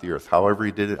stop the earth. However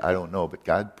he did it, I don't know, but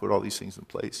God put all these things in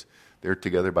place. They're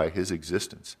together by his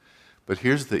existence. But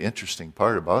here's the interesting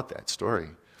part about that story.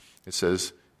 It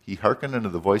says, he hearkened unto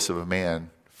the voice of a man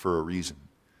for a reason.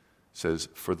 It says,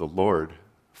 for the Lord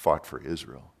fought for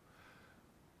Israel.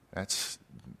 That's,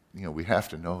 we have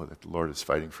to know that the Lord is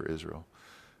fighting for Israel.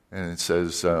 And it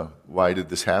says, why did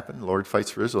this happen? The Lord fights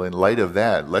for Israel. In light of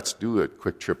that, let's do a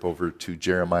quick trip over to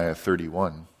Jeremiah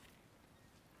 31.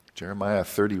 Jeremiah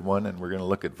 31, and we're going to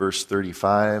look at verse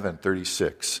 35 and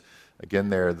 36. Again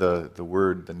there,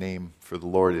 the name for the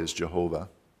Lord is Jehovah.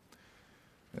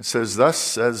 It says, thus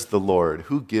says the Lord,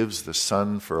 who gives the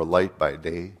sun for a light by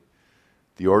day,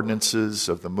 the ordinances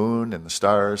of the moon and the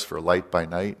stars for a light by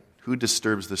night? Who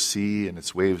disturbs the sea and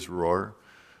its waves roar?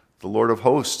 The Lord of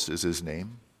hosts is his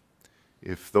name.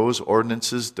 If those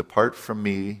ordinances depart from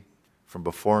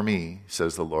before me,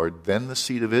 says the Lord, then the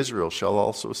seed of Israel shall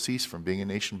also cease from being a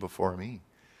nation before me.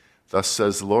 Thus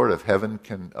says the Lord, if heaven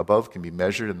above can be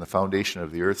measured and the foundation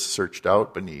of the earth searched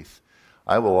out beneath,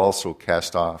 I will also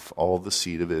cast off all the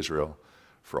seed of Israel.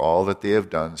 For all that they have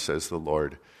done, says the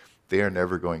Lord, they are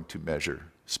never going to measure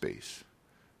space.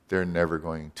 They're never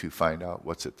going to find out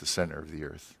what's at the center of the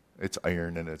earth. It's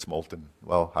iron and it's molten.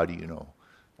 Well, how do you know?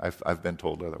 I've been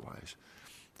told otherwise.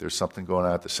 There's something going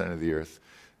on at the center of the earth.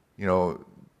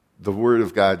 The Word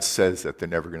of God says that they're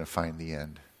never going to find the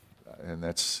end. And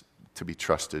that's to be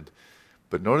trusted.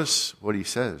 But notice what he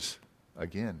says.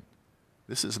 Again,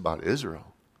 this is about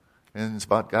Israel. And it's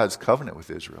about God's covenant with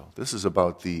Israel. This is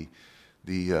about the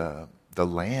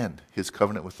land, his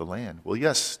covenant with the land. Well,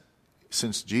 yes,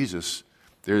 since Jesus,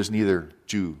 there is neither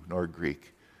Jew nor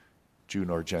Greek, Jew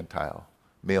nor Gentile,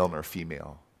 male nor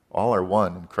female. All are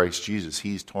one in Christ Jesus.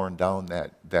 He's torn down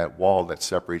that wall that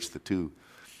separates the two.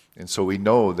 And so we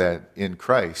know that in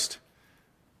Christ,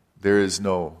 there is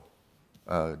no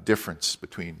difference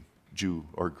between Jew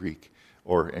or Greek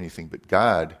or anything. But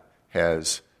God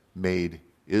has made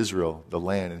Israel, the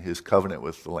land, and his covenant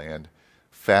with the land,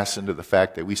 fastened to the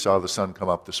fact that we saw the sun come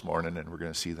up this morning and we're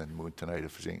going to see the moon tonight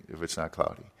if it's not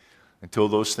cloudy. Until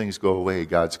those things go away,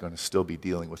 God's going to still be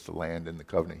dealing with the land and the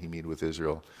covenant he made with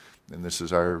Israel. And this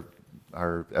is our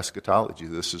eschatology.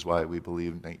 This is why we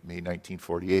believe in May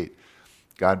 1948,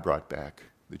 God brought back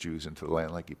the Jews into the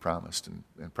land like he promised,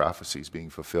 and prophecies being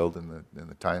fulfilled in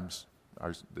the times.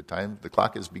 The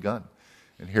clock has begun.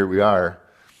 And here we are.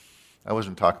 I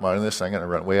wasn't talking about this. I'm going to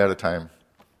run way out of time.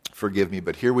 Forgive me.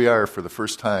 But here we are for the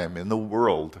first time in the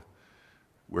world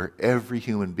where every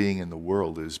human being in the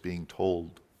world is being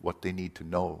told what they need to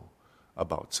know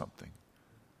about something.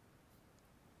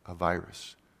 A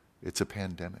virus. It's a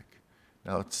pandemic.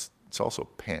 Now, it's also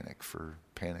panic for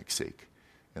panic's sake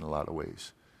in a lot of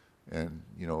ways. And,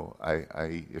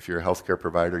 if you're a healthcare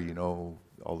provider, you know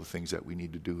all the things that we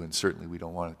need to do, and certainly we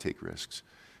don't want to take risks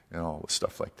and all the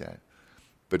stuff like that.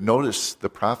 But notice the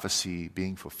prophecy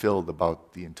being fulfilled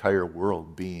about the entire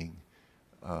world being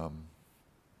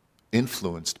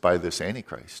influenced by this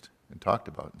Antichrist and talked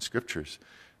about in scriptures.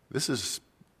 This is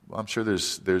Well, I'm sure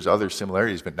there's other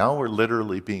similarities, but now we're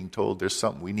literally being told there's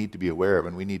something we need to be aware of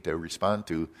and we need to respond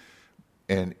to,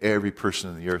 and every person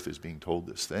on the earth is being told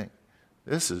this thing.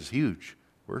 This is huge.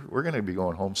 We're going to be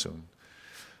going home soon.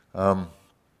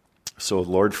 So the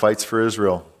Lord fights for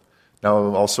Israel. Now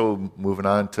also moving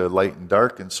on to light and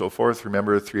dark and so forth.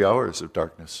 Remember 3 hours of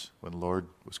darkness when the Lord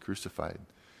was crucified.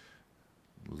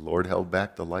 The Lord held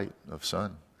back the light of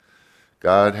sun.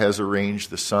 God has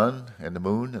arranged the sun and the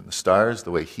moon and the stars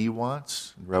the way He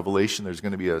wants. In Revelation, there's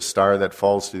going to be a star that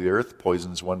falls to the earth,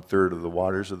 poisons 1/3 of the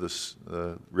waters of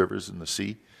the rivers and the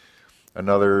sea.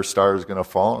 Another star is going to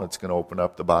fall, and it's going to open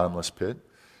up the bottomless pit.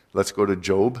 Let's go to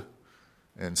Job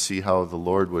and see how the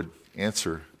Lord would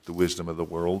answer the wisdom of the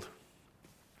world.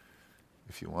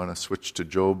 If you want to switch to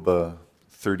Job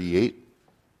 38.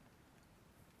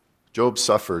 Job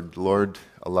suffered. The Lord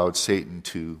allowed Satan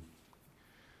to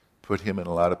put him in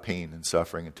a lot of pain and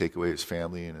suffering and take away his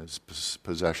family and his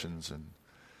possessions, and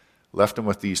left him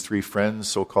with these 3 friends,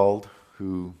 so-called,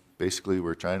 who basically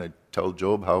were trying to tell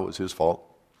Job how it was his fault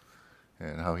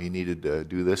and how he needed to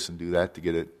do this and do that to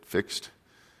get it fixed.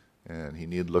 And he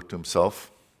needed to look to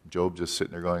himself. Job just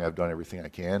sitting there going, I've done everything I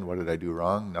can. What did I do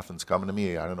wrong? Nothing's coming to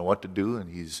me. I don't know what to do. And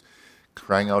he's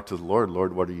crying out to the Lord,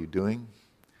 Lord, what are you doing?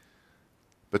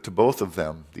 But to both of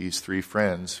them, these 3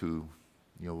 friends who,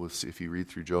 we'll see, if you read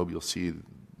through Job, you'll see,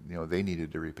 they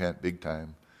needed to repent big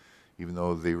time, even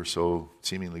though they were so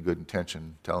seemingly good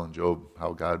intention, telling Job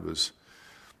how God was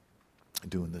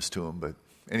doing this to him. But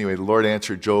anyway, the Lord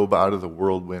answered Job out of the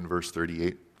whirlwind, verse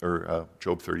 38, or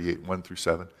Job 38,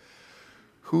 1-7.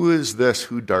 Who is this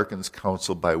who darkens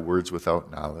counsel by words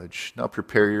without knowledge? Now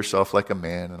prepare yourself like a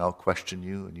man, and I'll question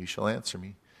you, and you shall answer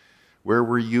me. Where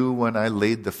were you when I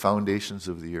laid the foundations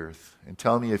of the earth? And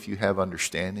tell me if you have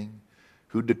understanding.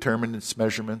 Who determined its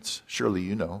measurements? Surely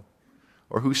you know.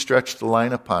 Or who stretched the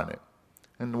line upon it?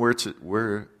 And where to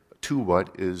what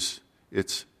is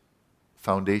its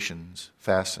foundations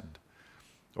fastened?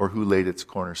 Or who laid its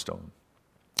cornerstone?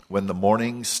 When the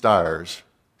morning stars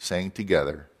sang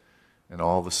together, and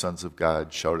all the sons of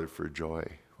God shouted for joy.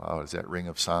 Wow, does that ring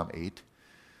of Psalm 8?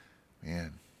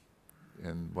 Man.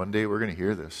 And one day we're going to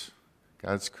hear this.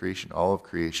 God's creation, all of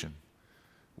creation,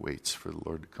 waits for the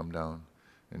Lord to come down.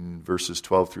 In verses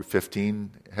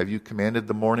 12-15, have you commanded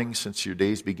the morning since your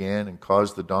days began and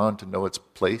caused the dawn to know its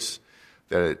place,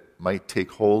 that it might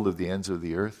take hold of the ends of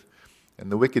the earth? And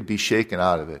the wicked be shaken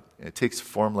out of it. And it takes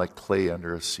form like clay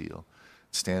under a seal.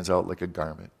 It stands out like a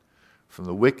garment. From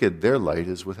the wicked their light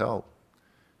is withheld,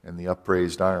 and the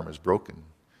upraised arm is broken.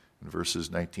 In verses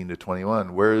 19-21,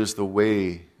 where is the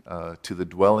way to the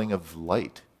dwelling of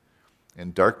light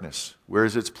and darkness? Where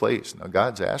is its place? Now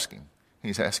God's asking.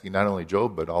 He's asking not only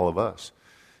Job, but all of us.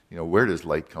 Where does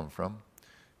light come from?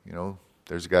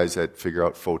 There's guys that figure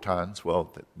out photons.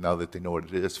 Well, now that they know what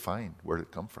it is, fine. Where did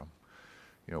it come from?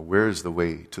 Where is the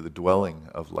way to the dwelling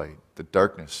of light? The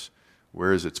darkness,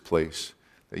 where is its place?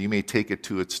 That you may take it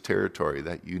to its territory,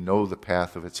 that you know the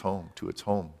path of its home, to its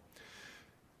home.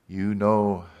 Do you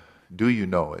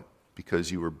know it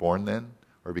because you were born then,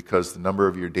 or because the number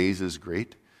of your days is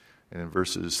great? And in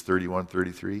verses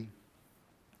 31-33,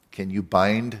 can you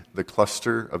bind the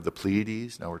cluster of the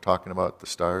Pleiades? Now we're talking about the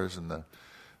stars and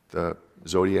the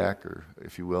zodiac, or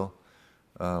if you will.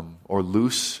 Or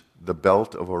loose the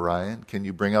belt of Orion? Can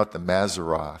you bring out the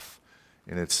Mazzaroth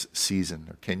in its season?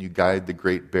 Or can you guide the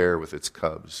great bear with its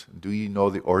cubs? Do you know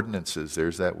the ordinances,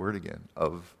 there's that word again,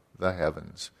 of the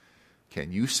heavens?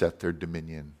 Can you set their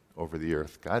dominion over the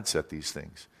earth? God set these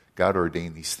things. God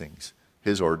ordained these things,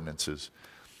 His ordinances.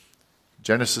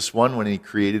 Genesis 1, when He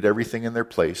created everything in their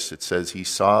place, it says He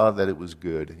saw that it was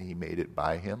good, and He made it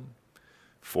by Him,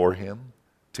 for Him,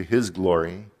 to His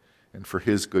glory, and for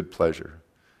His good pleasure.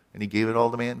 And He gave it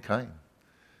all to mankind.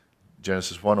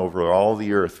 Genesis 1, over all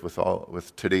the earth,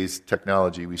 with today's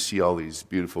technology, we see all these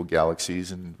beautiful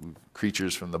galaxies and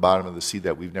creatures from the bottom of the sea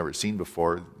that we've never seen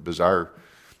before. Bizarre,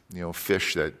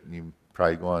 fish that you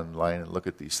probably go online and look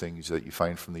at these things that you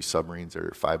find from these submarines that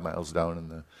are 5 miles down in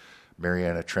the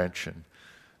Mariana Trench.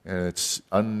 And it's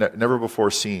never before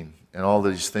seen. And all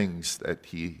these things that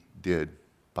He did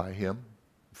by Him,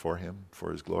 for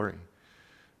His glory.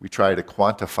 We try to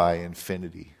quantify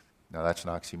infinity. Now that's an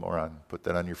oxymoron. Put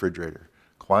that on your refrigerator.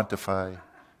 Quantify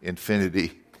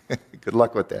infinity. Good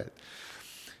luck with that.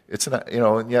 It's not,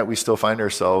 and yet we still find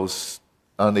ourselves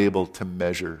unable to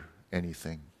measure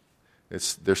anything.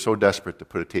 They're so desperate to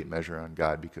put a tape measure on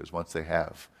God, because once they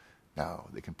have, now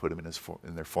they can put Him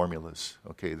in their formulas.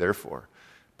 Okay, therefore,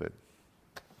 but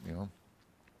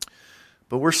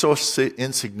we're so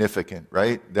insignificant,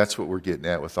 right? That's what we're getting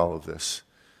at with all of this.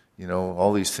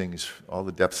 all these things, all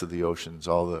the depths of the oceans,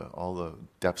 all the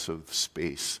depths of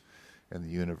space and the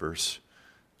universe.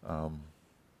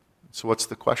 So what's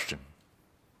the question?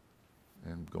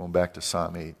 And going back to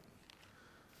Psalm 8.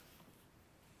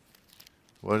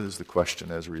 What is the question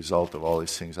as a result of all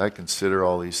these things? I consider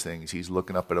all these things. He's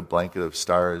looking up at a blanket of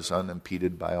stars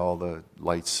unimpeded by all the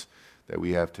lights that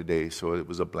we have today. So it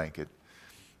was a blanket.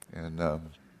 And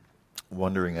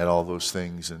wondering at all those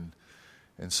things. And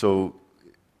so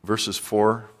verses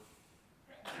 4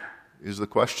 is the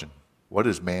question. What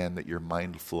is man that you're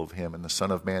mindful of him, and the Son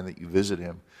of Man that you visit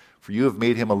him? For you have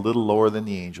made him a little lower than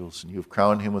the angels, and you have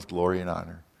crowned him with glory and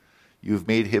honor. You have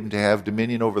made him to have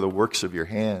dominion over the works of your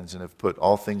hands, and have put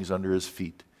all things under his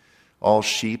feet, all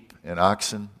sheep and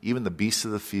oxen, even the beasts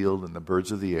of the field and the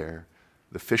birds of the air,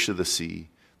 the fish of the sea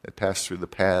that pass through the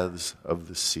paths of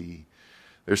the sea.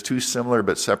 There's two similar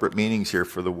but separate meanings here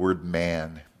for the word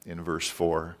man in verse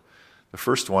 4. The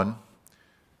first one,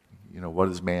 what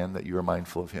is man that you are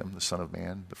mindful of him, the Son of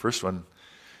Man? The first one,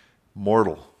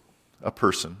 mortal, a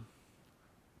person,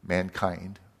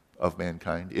 mankind, of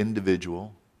mankind,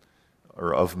 individual,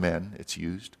 or of men, it's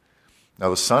used. Now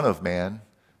the Son of Man,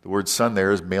 the word son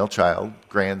there is male child,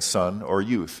 grandson, or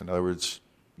youth. In other words,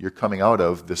 you're coming out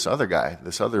of this other guy,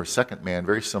 this other second man,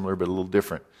 very similar but a little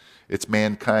different. It's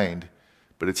mankind,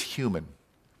 but it's human.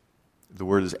 The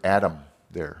word is Adam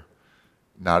there.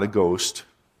 Not a ghost,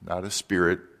 not a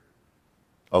spirit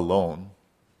alone,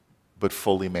 but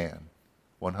fully man.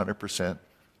 100%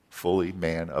 fully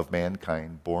man of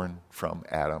mankind, born from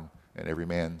Adam and every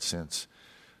man since.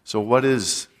 So what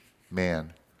is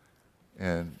man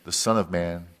and the Son of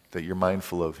Man that you're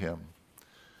mindful of him?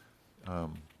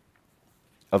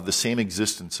 Of the same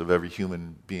existence of every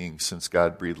human being since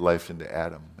God breathed life into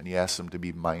Adam. And he asks him to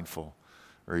be mindful.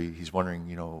 Or he's wondering,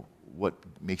 what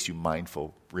makes you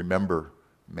mindful? Remember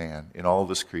man in all of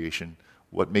this creation.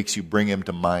 What makes you bring him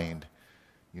to mind?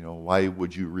 Why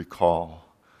would you recall?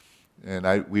 And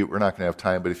we're not going to have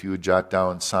time, but if you would jot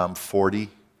down Psalm 40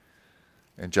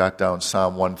 and jot down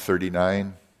Psalm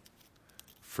 139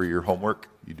 for your homework.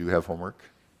 You do have homework,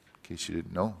 in case you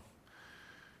didn't know.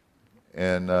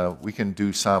 And we can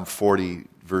do Psalm 40,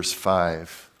 verse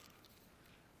 5.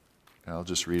 And I'll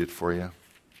just read it for you.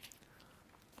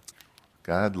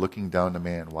 God looking down to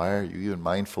man, why are you even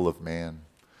mindful of man?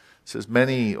 It says,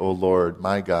 many, O Lord,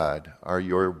 my God, are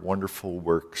your wonderful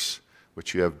works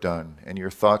which you have done, and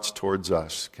your thoughts towards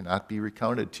us cannot be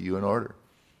recounted to you in order.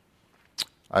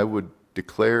 I would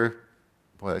declare,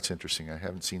 boy, that's interesting. I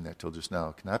haven't seen that till just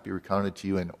now. Cannot be recounted to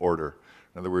you in order.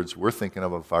 In other words, we're thinking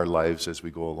of our lives as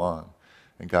we go along,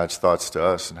 and God's thoughts to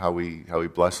us, and how He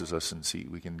blesses us, and see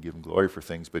we can give Him glory for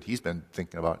things. But He's been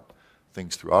thinking about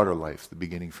things throughout our life, the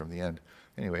beginning from the end.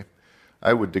 Anyway,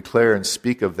 I would declare and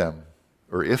speak of them,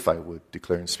 or if I would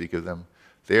declare and speak of them,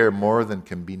 they are more than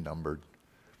can be numbered.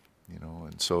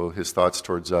 And so His thoughts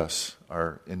towards us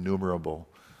are innumerable.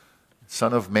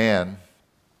 Son of Man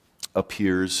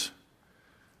appears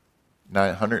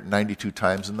 192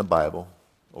 times in the Bible.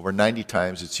 Over 90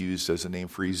 times it's used as a name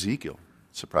for Ezekiel,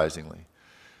 surprisingly.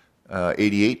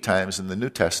 88 times in the New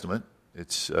Testament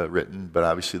it's written, but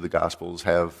obviously the Gospels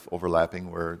have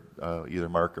overlapping where either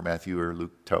Mark or Matthew or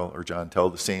Luke or John tell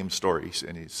the same stories,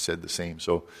 and he said the same.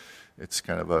 So it's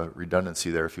kind of a redundancy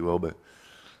there, if you will. But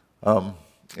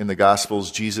in the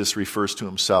Gospels, Jesus refers to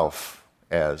himself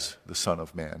as the Son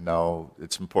of Man. Now,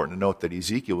 it's important to note that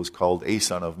Ezekiel was called a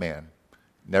Son of Man.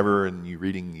 Never in you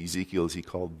reading Ezekiel is he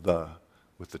called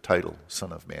with the title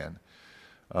Son of Man.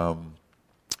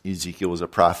 Ezekiel was a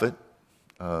prophet.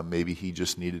 Maybe he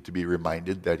just needed to be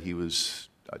reminded that he was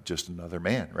just another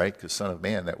man, right? Because Son of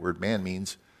Man, that word man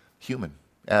means human.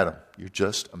 Adam, you're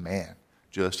just a man,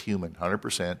 just human,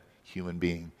 100% human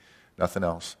being, nothing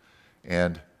else.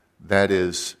 And that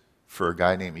is for a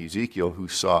guy named Ezekiel who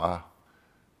saw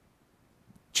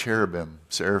cherubim,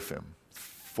 seraphim,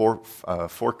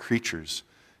 four creatures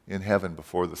in heaven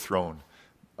before the throne.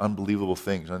 Unbelievable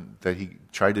things that he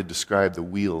tried to describe, the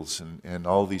wheels and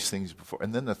all these things before.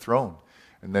 And then the throne.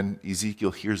 And then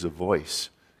Ezekiel hears a voice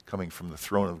coming from the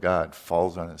throne of God,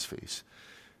 falls on his face.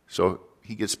 So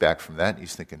he gets back from that and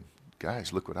he's thinking,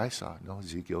 guys, look what I saw. No,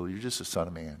 Ezekiel, you're just a son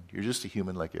of man. You're just a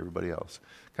human like everybody else.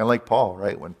 Kind of like Paul,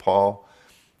 right? When Paul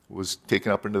was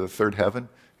taken up into the third heaven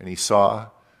and he saw,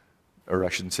 or I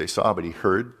shouldn't say saw, but he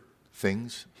heard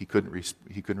things he couldn't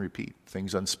repeat,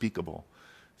 things unspeakable,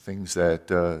 things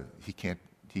that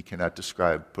he cannot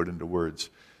describe, put into words.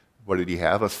 What did he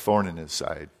have? A thorn in his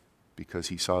side because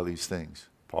he saw these things.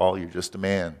 Paul, you're just a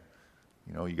man.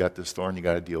 You got this thorn you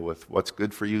got to deal with. What's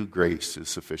good for you? Grace is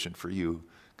sufficient for you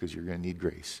because you're going to need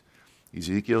grace.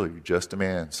 Ezekiel, you're just a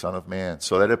man, son of man.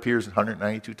 So that appears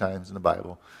 192 times in the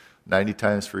Bible, 90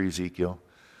 times for Ezekiel.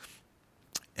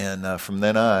 And from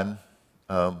then on,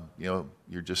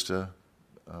 you're just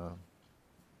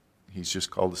he's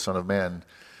just called the Son of Man.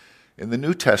 In the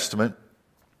New Testament,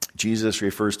 Jesus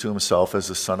refers to himself as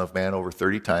the Son of Man over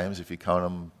 30 times. If you count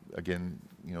them, again,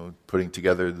 putting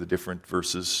together the different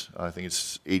verses, I think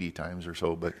it's 80 times or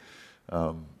so, but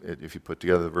if you put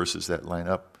together the verses that line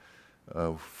up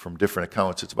from different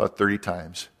accounts, it's about 30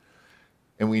 times.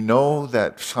 And we know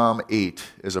that Psalm 8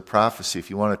 is a prophecy. If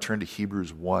you want to turn to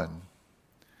Hebrews 1,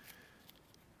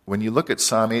 when you look at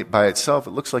Psalm 8 by itself,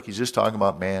 it looks like he's just talking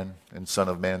about man and son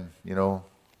of man.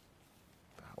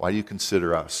 Why do you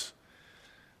consider us?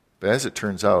 But as it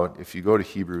turns out, if you go to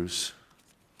Hebrews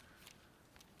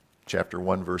chapter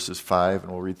 1, verses 5,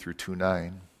 and we'll read through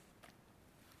 2:9,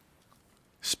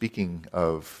 speaking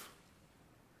of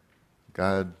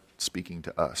God speaking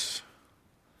to us.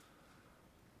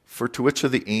 For to which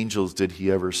of the angels did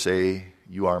he ever say,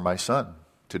 "You are my son,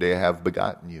 today I have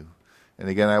begotten you"? And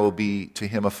again, I will be to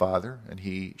him a father, and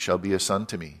he shall be a son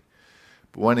to me.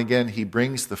 But when again he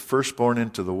brings the firstborn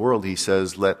into the world, he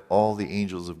says, "Let all the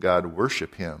angels of God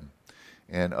worship him."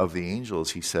 And of the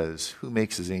angels, he says, "Who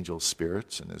makes his angels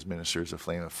spirits and his ministers a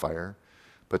flame of fire?"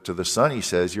 But to the Son, he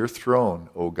says, "Your throne,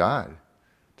 O God."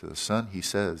 To the Son, he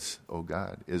says, "O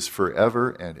God, is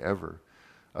forever and ever.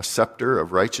 A scepter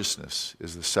of righteousness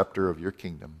is the scepter of your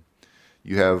kingdom.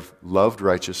 You have loved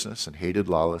righteousness and hated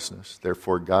lawlessness.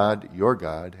 Therefore God, your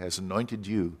God, has anointed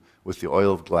you with the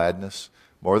oil of gladness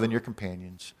more than your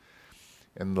companions.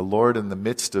 And the Lord in the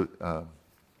midst of,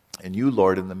 and you,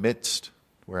 Lord, in the midst,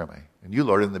 where am I? And you,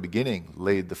 Lord, in the beginning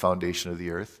laid the foundation of the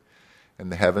earth,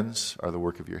 and the heavens are the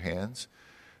work of your hands.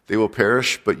 They will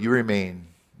perish, but you remain.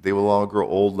 They will all grow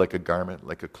old like a garment,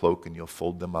 like a cloak, and you'll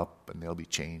fold them up, and they'll be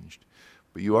changed.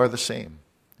 But you are the same,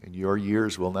 and your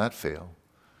years will not fail.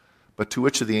 But to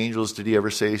which of the angels did he ever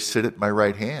say, "Sit at my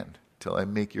right hand, till I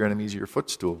make your enemies your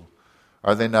footstool"?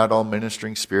 Are they not all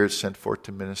ministering spirits sent forth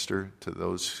to minister to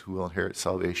those who will inherit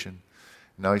salvation?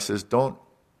 Now he says,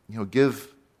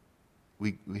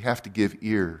 we have to give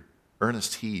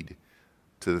earnest heed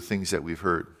to the things that we've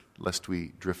heard, lest we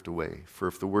drift away. For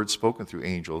if the word spoken through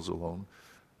angels alone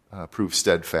proves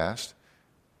steadfast,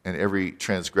 and every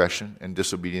transgression and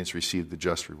disobedience receive the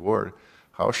just reward,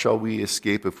 how shall we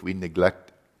escape if we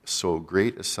neglect so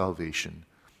great a salvation,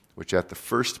 which at the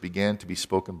first began to be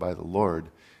spoken by the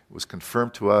Lord, was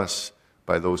confirmed to us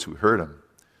by those who heard him?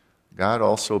 God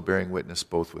also bearing witness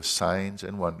both with signs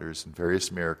and wonders and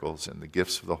various miracles and the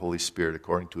gifts of the Holy Spirit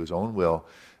according to his own will.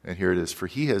 And here it is, for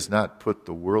he has not put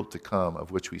the world to come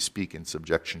of which we speak in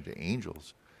subjection to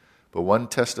angels. But one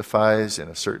testifies in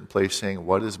a certain place, saying,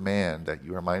 "What is man that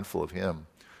you are mindful of him?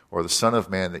 Or the Son of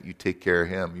Man that you take care of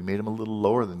him? You made him a little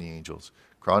lower than the angels,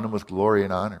 crowned him with glory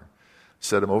and honor,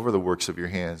 set him over the works of your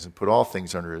hands, and put all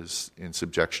things in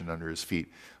subjection under his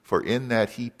feet. For in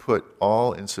that he put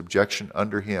all in subjection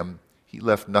under him, he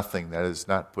left nothing that is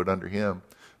not put under him.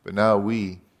 But now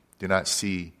we do not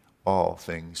see all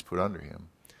things put under him.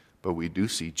 But we do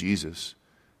see Jesus,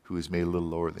 who is made a little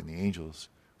lower than the angels,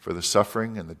 for the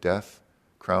suffering and the death,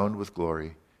 crowned with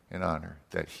glory and honor,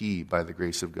 that he, by the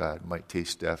grace of God, might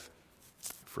taste death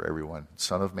for everyone."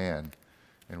 Son of Man.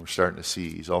 And we're starting to see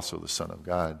he's also the Son of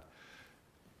God.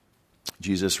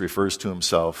 Jesus refers to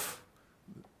himself,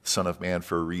 Son of Man,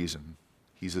 for a reason.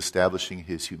 He's establishing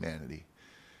his humanity.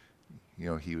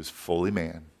 He was fully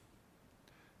man.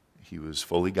 He was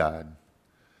fully God.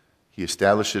 He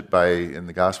established it by, in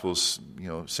the Gospels,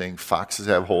 saying foxes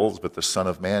have holes, but the Son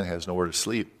of Man has nowhere to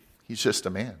sleep. He's just a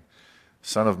man.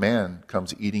 Son of Man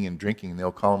comes eating and drinking, and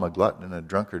they'll call him a glutton and a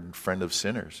drunkard and friend of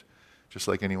sinners, just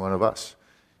like any one of us.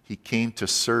 He came to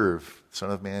serve. Son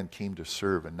of Man came to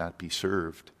serve and not be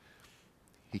served.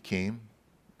 He came.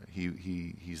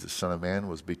 He's the Son of Man,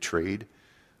 was betrayed.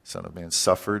 Son of Man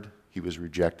suffered. He was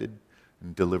rejected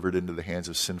and delivered into the hands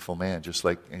of sinful man, just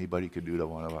like anybody could do to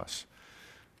one of us.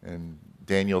 And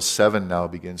Daniel 7 now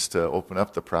begins to open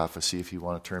up the prophecy. If you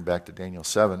want to turn back to Daniel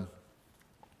 7,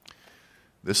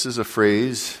 this is a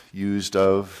phrase used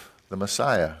of the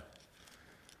Messiah.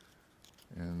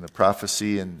 And the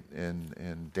prophecy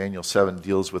in Daniel 7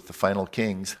 deals with the final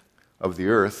kings of the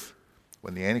earth,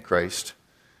 when the Antichrist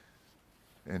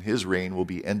and his reign will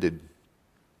be ended.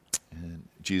 And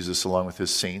Jesus, along with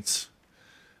his saints,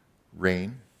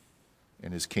 reign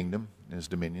in his kingdom, in his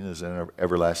dominion, as an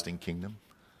everlasting kingdom.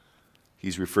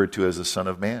 He's referred to as the Son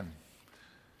of Man,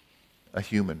 a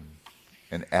human,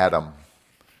 an Adam.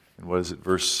 And what is it,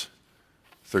 verse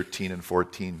 13 and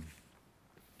 14?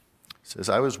 It says,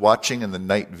 "I was watching in the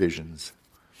night visions,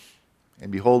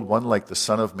 And behold, one like the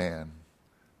Son of Man,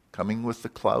 coming with the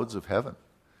clouds of heaven.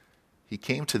 He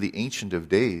came to the Ancient of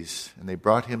Days, and they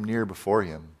brought him near before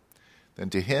him. Then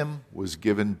to him was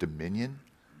given dominion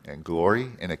and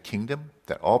glory and a kingdom,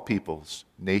 that all peoples,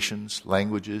 nations,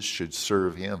 languages should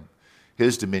serve him.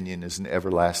 His dominion is an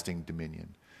everlasting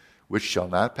dominion, which shall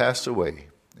not pass away,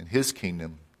 and his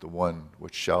kingdom the one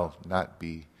which shall not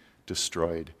be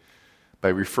destroyed. By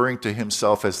referring to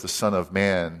himself as the Son of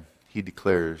Man, he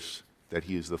declares that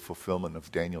he is the fulfillment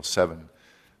of Daniel 7,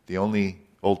 the only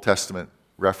Old Testament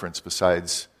reference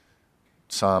besides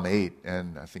Psalm 8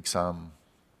 and I think Psalm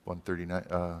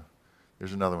 139.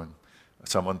 There's another one,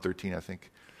 Psalm 113, I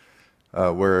think,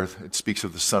 where it speaks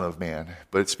of the Son of Man.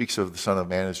 But it speaks of the Son of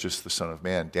Man as just the Son of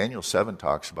Man. Daniel 7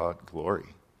 talks about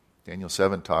glory. Daniel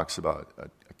 7 talks about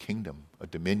a kingdom, a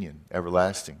dominion,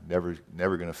 everlasting, never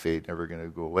going to fade, never going to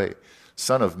go away.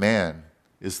 Son of Man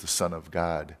is the Son of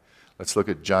God. Let's look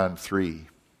at John 3.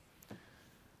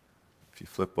 If you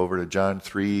flip over to John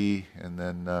 3 and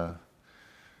then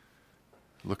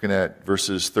looking at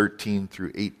verses 13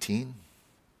 through 18,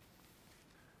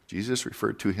 Jesus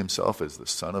referred to himself as the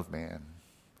Son of Man,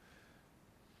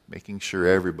 making sure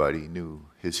everybody knew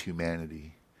his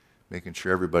humanity, making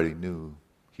sure everybody knew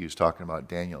he was talking about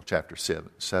Daniel chapter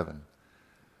 7,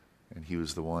 and he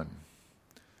was the one.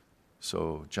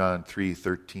 So John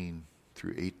 3:13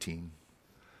 through 18.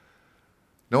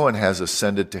 No one has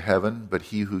ascended to heaven but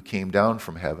he who came down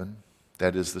from heaven,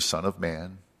 that is the Son of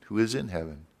Man, who is in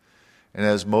heaven. And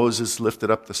as Moses lifted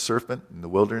up the serpent in the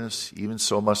wilderness, even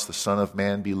so must the Son of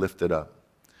Man be lifted up,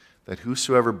 that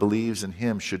whosoever believes in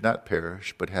him should not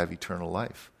perish, but have eternal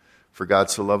life. For God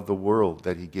so loved the world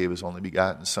that he gave his only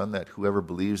begotten Son, that whoever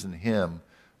believes in him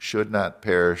should not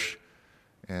perish,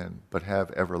 but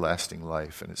have everlasting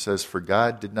life. And it says, for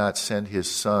God did not send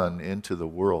his Son into the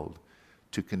world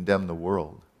to condemn the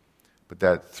world, but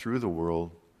that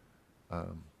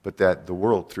the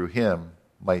world through him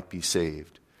might be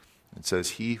saved. It says,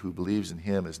 he who believes in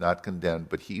him is not condemned,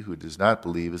 but he who does not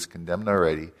believe is condemned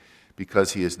already,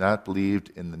 because he has not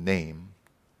believed in the name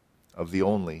of the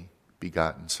only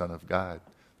begotten Son of God.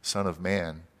 The Son of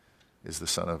Man is the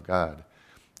Son of God.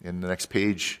 In the next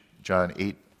page, John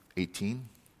 5:18.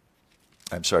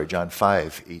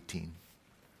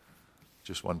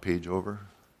 Just one page over.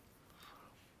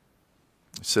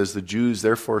 It says, the Jews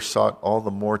therefore sought all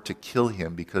the more to kill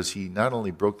him, because he not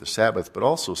only broke the Sabbath, but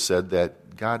also said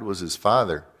that God was his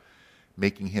Father,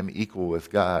 making him equal with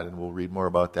God. And we'll read more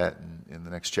about that in the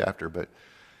next chapter. But it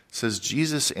says,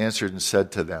 Jesus answered and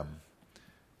said to them,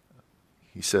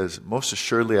 he says, most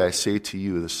assuredly I say to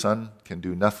you, the Son can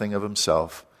do nothing of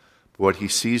himself, but what he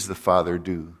sees the Father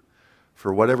do.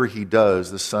 For whatever he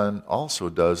does, the Son also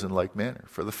does in like manner.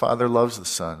 For the Father loves the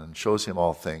Son and shows him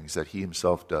all things that he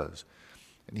himself does.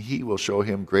 And he will show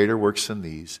him greater works than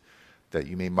these, that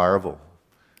you may marvel.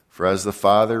 For as the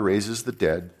Father raises the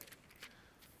dead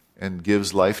and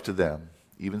gives life to them,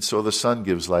 even so the Son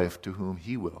gives life to whom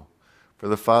he will. For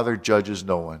the Father judges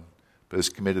no one, but has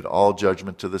committed all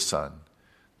judgment to the Son,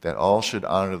 that all should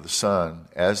honor the Son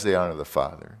as they honor the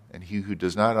Father. And he who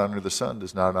does not honor the Son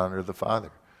does not honor the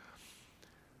Father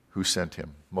who sent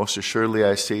him. Most assuredly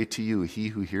I say to you, he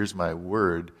who hears my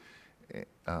word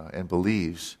and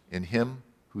believes in him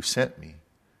who sent me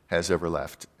has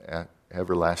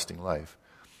everlasting life,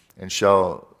 and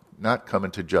shall not come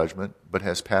into judgment, but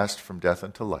has passed from death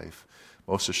unto life.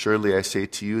 Most assuredly I say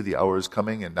to you, the hour is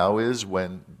coming, and now is,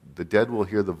 when the dead will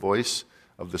hear the voice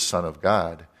of the Son of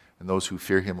God, and those who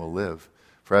fear him will live.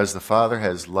 For as the Father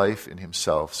has life in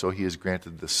himself, so he has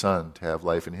granted the Son to have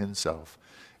life in himself,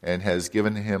 and has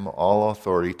given him all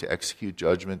authority to execute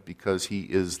judgment, because he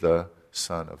is the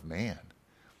Son of Man.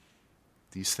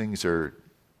 These things are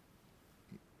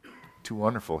too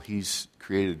wonderful. He's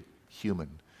created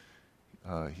human.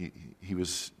 He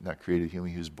was not created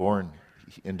human. He was born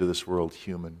into this world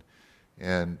human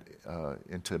and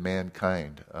into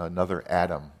mankind. Another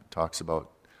Adam talks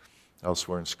about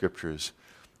elsewhere in scriptures.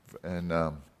 And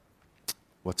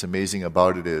what's amazing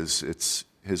about it is it's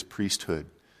his priesthood.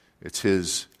 It's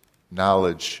his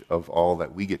knowledge of all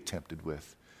that we get tempted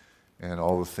with and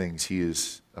all the things. He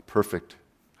is a perfect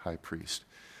high priest.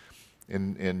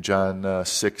 In John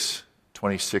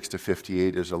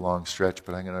 6:26-58 is a long stretch,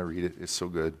 but I'm going to read it. It's so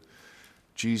good.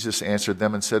 Jesus answered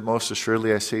them and said, most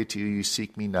assuredly I say to you, you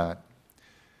seek me not.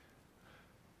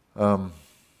 I'll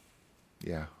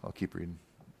keep reading.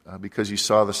 Because you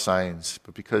saw the signs,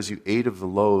 but because you ate of the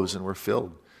loaves and were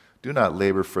filled. Do not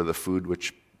labor for the food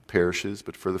which perishes,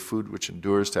 but for the food which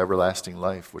endures to everlasting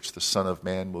life, which the Son of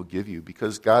Man will give you,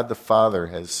 because God the Father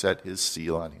has set his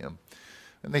seal on him.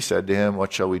 And they said to him,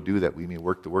 "What shall we do that we may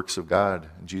work the works of God?"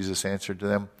 And Jesus answered to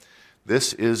them,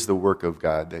 "This is the work of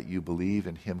God, that you believe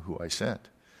in him who I sent."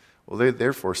 Well, they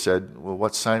therefore said, "Well,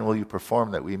 what sign will you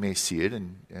perform that we may see it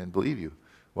and believe you?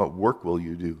 What work will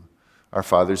you do? Our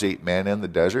fathers ate manna in the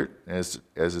desert, as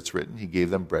it's written, he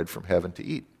gave them bread from heaven to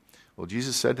eat." Well,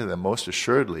 Jesus said to them, "Most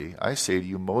assuredly, I say to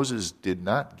you, Moses did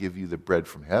not give you the bread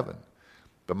from heaven,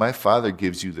 but my Father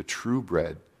gives you the true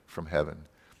bread from heaven.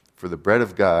 For the bread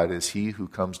of God is he who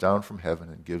comes down from heaven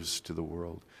and gives to the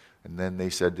world." And then they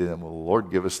said to him, "Well,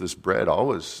 Lord, give us this bread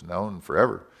always, now and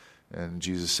forever." And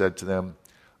Jesus said to them,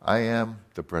 "I am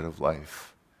the bread of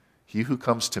life. He who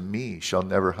comes to me shall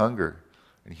never hunger,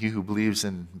 and he who believes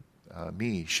in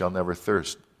me shall never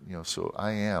thirst." So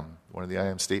I am, one of the I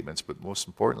am statements, but most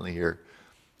importantly here,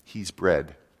 he's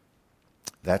bread.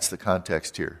 That's the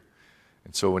context here.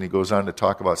 And so when he goes on to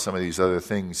talk about some of these other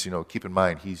things, keep in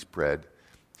mind, he's bread.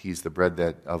 He's the bread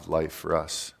of life for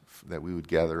us, that we would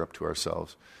gather up to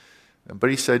ourselves.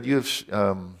 But he said,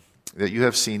 that you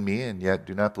have seen me and yet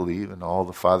do not believe, and all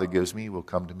the Father gives me will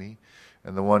come to me,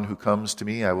 and the one who comes to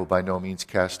me I will by no means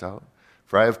cast out.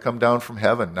 For I have come down from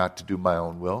heaven not to do my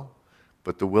own will,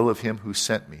 but the will of him who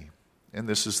sent me. And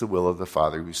this is the will of the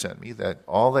Father who sent me, that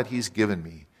all that he's given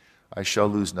me I shall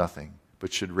lose nothing,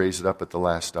 but should raise it up at the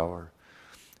last hour.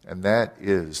 And that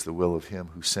is the will of him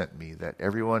who sent me, that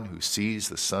everyone who sees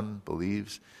the Son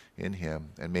believes in him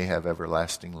and may have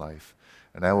everlasting life.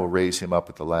 And I will raise him up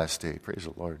at the last day. Praise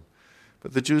the Lord.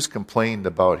 But the Jews complained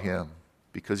about him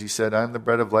because he said, "I'm the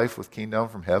bread of life which came down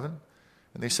from heaven."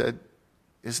 And they said,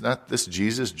 "Is not this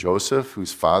Jesus, Joseph,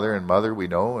 whose father and mother we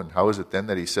know? And how is it then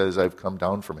that he says, 'I've come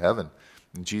down from heaven'?"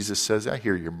 And Jesus says, "I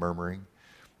hear your murmuring.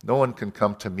 No one can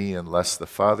come to me unless the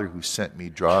Father who sent me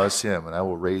draws him, and I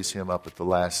will raise him up at the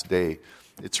last day.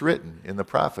 It's written in the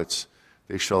prophets,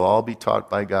 they shall all be taught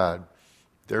by God.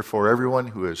 Therefore everyone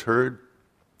who has heard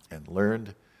and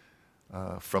learned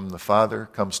from the Father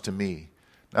comes to me.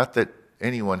 Not that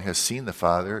anyone has seen the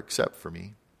Father except for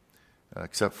me,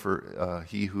 except for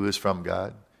he who is from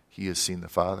God. He has seen the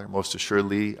Father. Most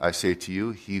assuredly, I say to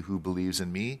you, he who believes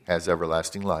in me has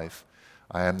everlasting life.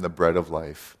 I am the bread of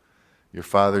life. Your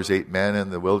fathers ate manna in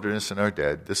the wilderness and are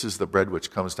dead. This is the bread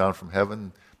which comes down from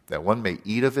heaven, that one may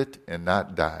eat of it and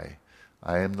not die.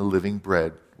 I am the living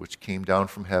bread which came down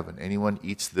from heaven. Anyone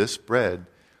eats this bread,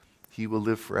 he will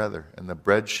live forever. And the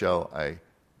bread shall I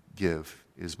give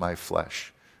is my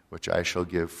flesh, which I shall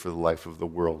give for the life of the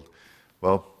world."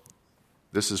 Well,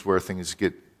 this is where things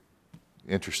get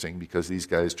interesting, because these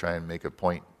guys try and make a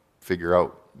point, figure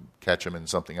out, catch them in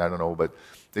something, I don't know, but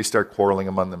they start quarreling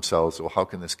among themselves. Well, how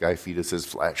can this guy feed us his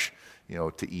flesh,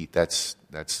 to eat? That's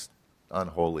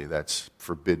unholy. That's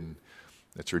forbidden.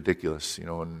 That's ridiculous,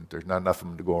 and there's not enough of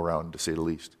them to go around, to say the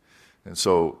least. And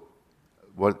so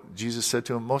what Jesus said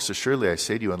to him, "Most assuredly I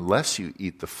say to you, unless you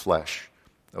eat the flesh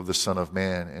of the Son of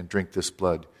Man and drink this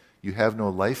blood, you have no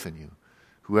life in you.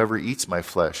 Whoever eats my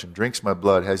flesh and drinks my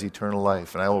blood has eternal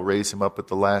life, and I will raise him up at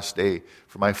the last day.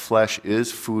 For my flesh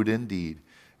is food indeed,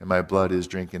 and my blood is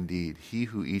drink indeed. He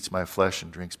who eats my flesh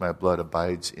and drinks my blood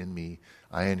abides in me,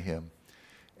 I in him.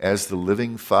 As the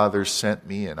living Father sent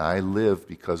me, and I live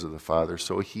because of the Father,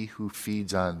 so he who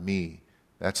feeds on me,"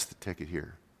 that's the ticket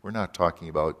here. We're not talking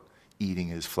about eating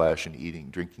his flesh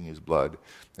and drinking his blood,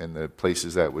 and the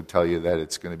places that would tell you that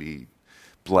it's going to be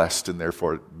blessed and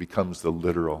therefore it becomes the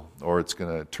literal, or it's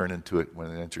going to turn into it when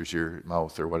it enters your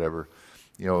mouth or whatever.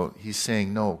 He's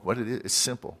saying, no, what it is, it's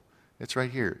simple. It's right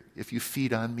here. If you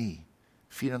feed on me,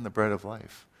 feed on the bread of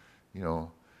life.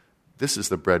 This is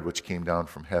the bread which came down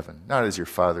from heaven. Not as your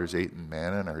fathers ate in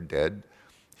manna and are dead.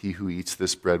 He who eats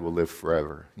this bread will live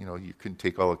forever. You can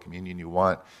take all the communion you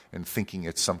want, and thinking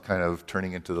it's some kind of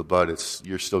turning into the blood,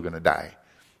 you're still going to die.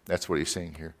 That's what he's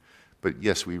saying here. But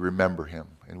yes, we remember him,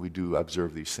 and we do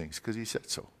observe these things, because he said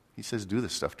so. He says, do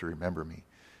this stuff to remember me.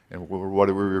 And what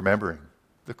are we remembering?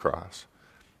 The cross.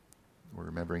 We're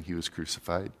remembering he was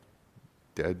crucified,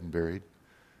 dead and buried,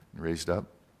 and raised up.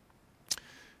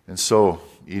 And so,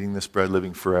 eating this bread,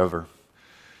 living forever.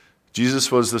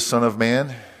 Jesus was the Son of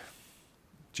Man.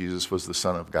 Jesus was the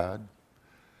Son of God.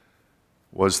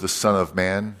 Was the Son of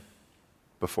Man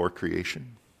before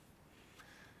creation?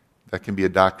 That can be a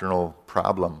doctrinal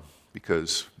problem,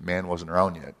 because man wasn't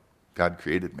around yet. God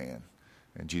created man,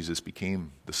 and Jesus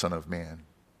became the Son of Man.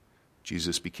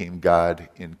 Jesus became God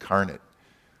incarnate.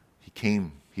 He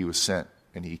came, he was sent,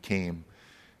 and he came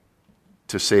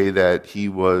to say that he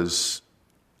was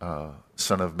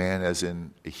Son of Man as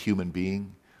in a human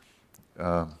being.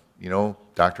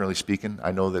 Doctrinally speaking,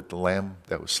 I know that the lamb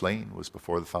that was slain was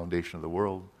before the foundation of the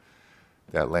world.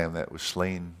 That lamb that was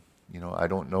slain, I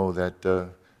don't know that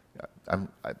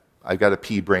I've got a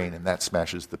pea brain, and that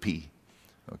smashes the pea.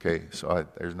 Okay, so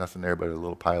there's nothing there but a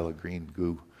little pile of green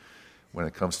goo when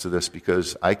it comes to this,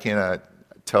 because I cannot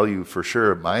tell you for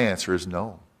sure. My answer is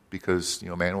no, because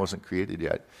man wasn't created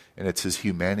yet, and it's his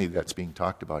humanity that's being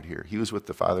talked about here. He was with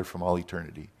the Father from all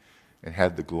eternity, and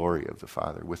had the glory of the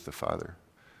Father with the Father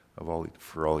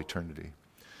for all eternity.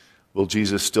 Will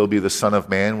Jesus still be the Son of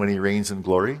Man when he reigns in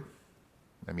glory?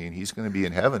 I mean, he's going to be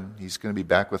in heaven. He's going to be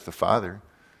back with the Father.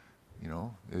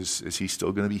 Is he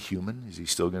still going to be human? Is he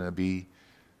still going to be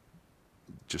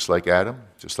just like Adam,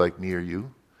 just like me or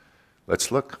you?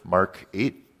 Let's look, Mark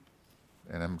 8.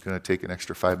 And I'm going to take an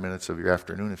extra 5 minutes of your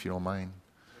afternoon if you don't mind.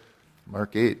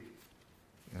 Mark 8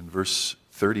 and verse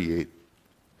 38.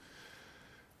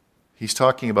 He's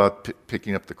talking about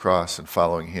picking up the cross and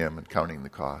following him and counting the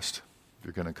cost.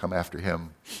 You're going to come after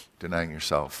him, denying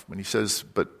yourself. When he says,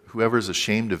 but whoever is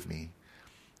ashamed of me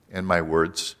and my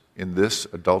words in this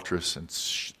adulterous and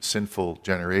sinful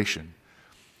generation,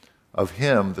 of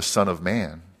him the Son of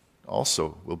Man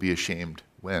also will be ashamed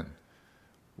when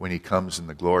he comes in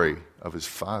the glory of his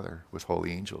Father with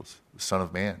holy angels. The Son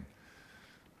of Man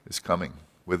is coming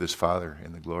with his Father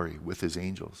in the glory with his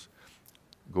angels.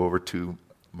 Go over to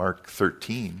Mark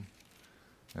 13,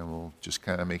 and we'll just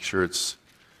kind of make sure it's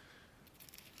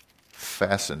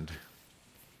fastened.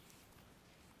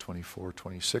 24,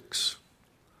 26.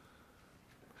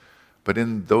 But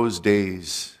in those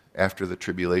days after the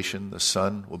tribulation, the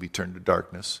sun will be turned to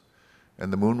darkness,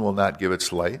 and the moon will not give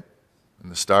its light,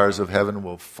 and the stars of heaven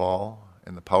will fall,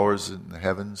 and the powers in the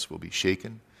heavens will be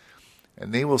shaken,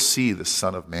 and they will see the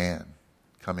Son of Man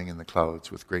coming in the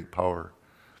clouds with great power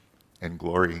and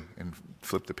glory. And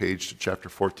flip the page to chapter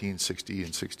 14, 60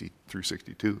 and 60 through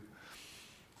 62.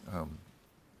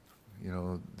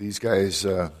 These guys,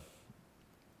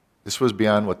 this was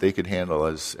beyond what they could handle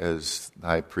as the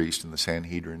high priest and the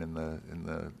Sanhedrin and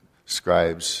the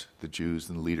scribes, the Jews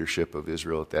and the leadership of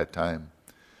Israel at that time.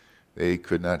 They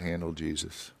could not handle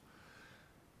Jesus.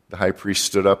 The high priest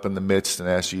stood up in the midst and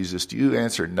asked Jesus, do you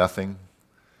answer nothing?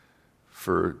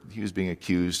 For he was being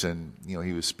accused, and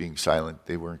he was being silent.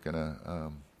 They weren't going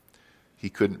to, he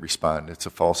couldn't respond. It's a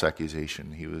false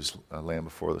accusation. He was a lamb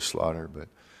before the slaughter, but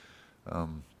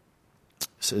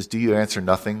says, do you answer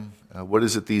nothing? What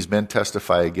is it these men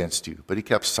testify against you? But he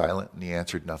kept silent, and he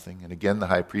answered nothing. And again the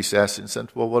high priest asked and said,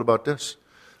 well, what about this?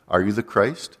 Are you the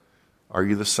Christ? Are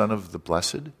you the Son of the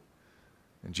Blessed?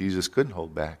 And Jesus couldn't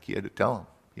hold back. He had to tell him.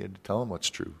 He had to tell him what's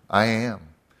true. I am.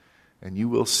 And you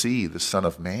will see the Son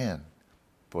of Man.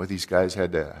 Boy, these guys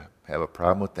had to have a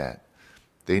problem with that.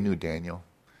 They knew Daniel.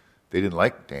 They didn't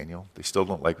like Daniel. They still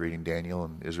don't like reading Daniel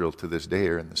in Israel to this day,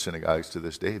 or in the synagogues to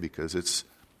this day, because it's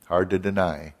hard to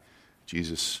deny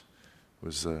Jesus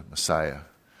was the Messiah.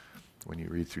 When you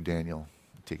read through Daniel,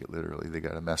 take it literally. They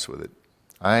got to mess with it.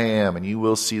 I am, and you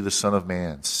will see the Son of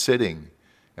Man sitting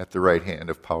at the right hand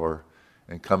of power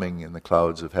and coming in the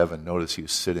clouds of heaven. Notice he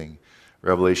was sitting.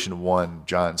 Revelation 1,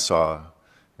 John saw,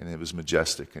 and it was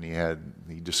majestic. And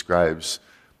he describes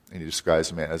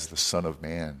him as the Son of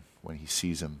Man when he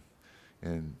sees him.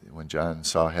 And when John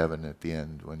saw heaven at the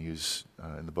end, when he was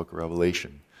in the book of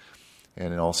Revelation.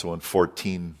 And also in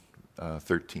 14,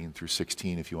 13 through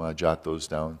 16, if you want to jot those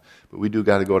down. But we do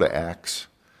got to go to Acts.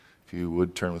 If you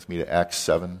would turn with me to Acts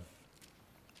 7,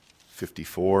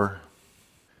 54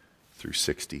 through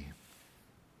 60.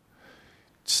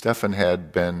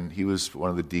 Stephen he was one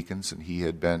of the deacons, and he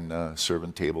had been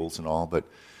serving tables and all, but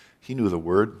he knew the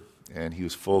Word, and he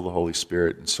was full of the Holy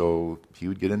Spirit, and so he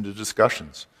would get into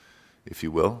discussions, if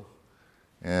you will.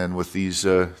 And with these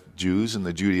Jews and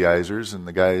the Judaizers and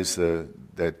the guys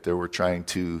that were trying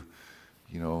to,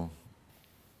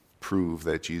 prove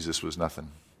that Jesus was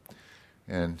nothing.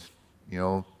 And,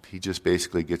 he just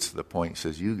basically gets to the point. He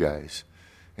says, you guys.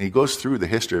 And he goes through the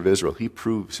history of Israel. He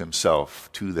proves himself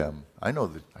to them. I know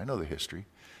the history.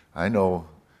 I know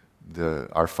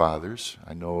our fathers.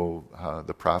 I know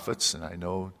the prophets. And I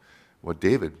know what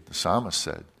David, the psalmist,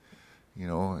 said.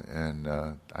 And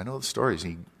I know the stories.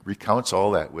 He recounts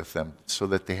all that with them so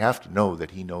that they have to know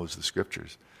that he knows the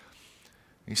scriptures.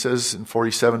 He says in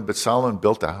 47, but Solomon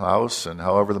built a house, and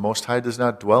however the Most High does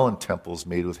not dwell in temples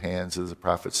made with hands, as the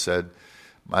prophet said,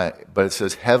 but it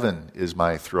says, heaven is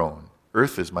my throne,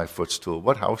 earth is my footstool.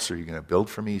 What house are you going to build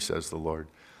for me, says the Lord?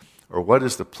 Or what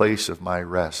is the place of my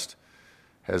rest?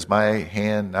 Has my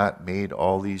hand not made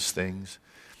all these things?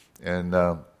 And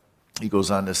he goes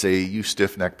on to say, you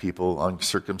stiff-necked people,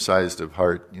 uncircumcised of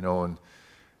heart,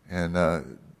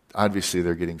 and obviously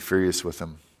they're getting furious with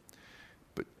him.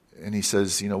 And he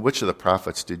says, which of the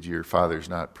prophets did your fathers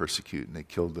not persecute? And they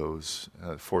killed those,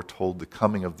 foretold the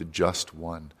coming of the just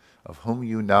one. of whom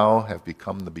you now have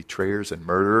become the betrayers and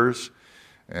murderers,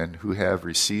 and who have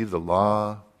received the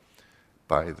law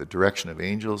by the direction of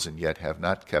angels and yet have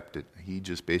not kept it. He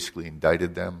just basically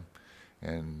indicted them,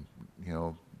 and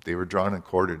they were drawn and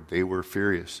quartered. They were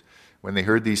furious. When they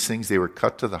heard these things, they were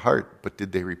cut to the heart. But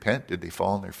did they repent? Did they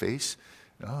fall on their face?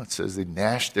 No, it says they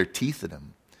gnashed their teeth at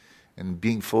him. And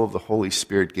being full of the Holy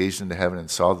Spirit, gazed into heaven and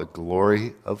saw the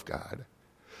glory of God.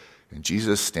 And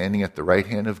Jesus standing at the right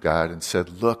hand of God and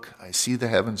said, "Look, I see the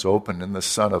heavens open and the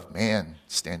Son of Man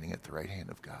standing at the right hand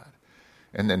of God."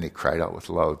 And then they cried out with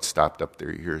loud, stopped up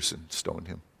their ears and stoned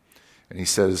him. And he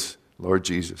says, "Lord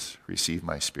Jesus, receive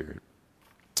my spirit."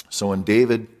 So when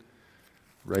David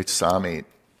writes Psalm 8,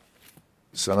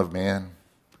 Son of man,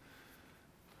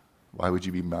 why would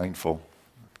you be mindful?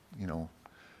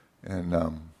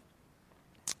 And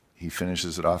he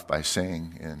finishes it off by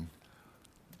saying in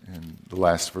the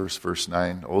last verse, verse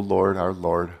 9, "O Lord, our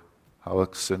Lord, how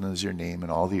excellent is your name in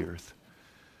all the earth."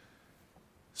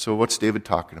 So what's David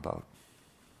talking about?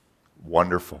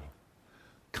 Wonderful,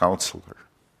 Counselor,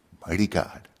 Mighty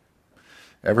God,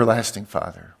 Everlasting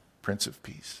Father, Prince of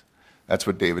Peace. That's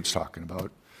what David's talking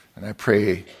about. And I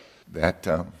pray that,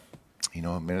 it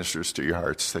ministers to your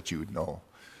hearts that you would know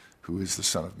who is the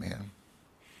Son of Man.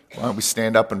 Why don't we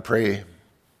stand up and pray?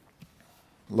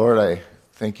 Lord, I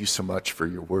thank you so much for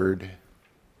your word.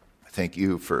 I thank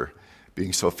you for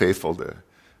being so faithful to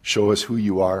show us who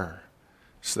you are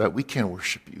so that we can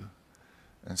worship you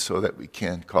and so that we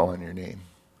can call on your name.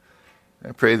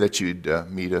 I pray that you'd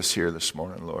meet us here this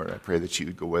morning, Lord. I pray that you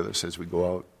would go with us as we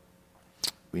go out.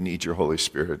 We need your Holy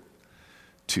Spirit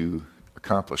to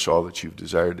accomplish all that you've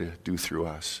desired to do through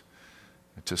us,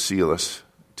 and to seal us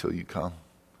till you come.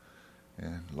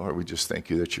 And Lord, we just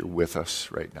thank you that you're with us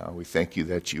right now. We thank you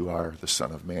that you are the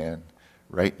Son of Man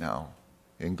right now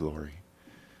in glory.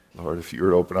 Lord, if you were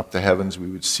to open up the heavens,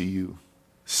 we would see you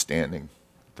standing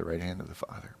at the right hand of the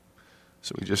Father.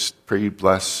 So we just pray you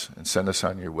bless and send us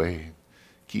on your way.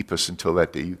 Keep us until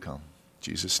that day you come. In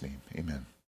Jesus' name, amen.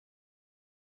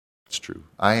 It's true.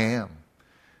 I am.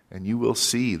 And you will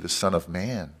see the Son of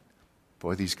Man.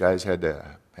 Boy, these guys had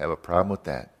to have a problem with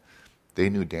that. They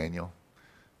knew Daniel.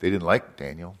 They didn't like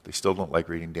Daniel. They still don't like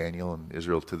reading Daniel in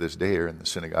Israel to this day or in the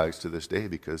synagogues to this day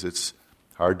because it's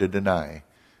hard to deny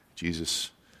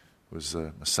Jesus was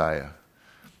the Messiah.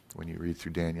 When you read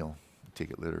through Daniel, take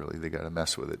it literally. They got to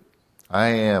mess with it. I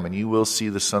am, and you will see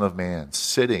the Son of Man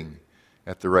sitting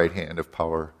at the right hand of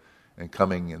power and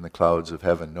coming in the clouds of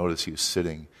heaven. Notice he was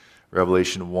sitting.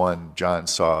 Revelation 1, John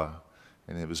saw,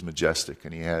 and it was majestic.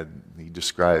 And he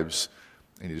describes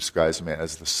him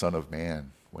as the Son of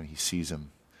Man when he sees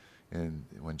him. And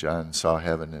when John saw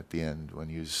heaven at the end, when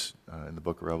he was in the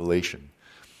book of Revelation.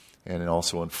 And then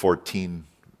also in 14,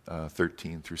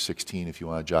 13 through 16, if you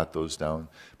want to jot those down.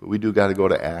 But we do got to go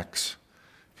to Acts.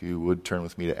 If you would turn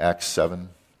with me to Acts 7,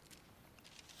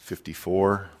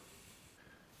 54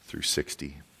 through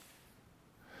 60.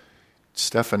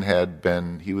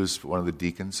 Stephen he was one of the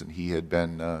deacons, and he had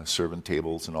been serving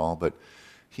tables and all, but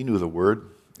he knew the word,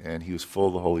 and he was full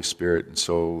of the Holy Spirit, and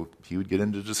so he would get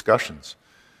into discussions,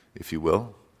 if you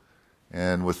will.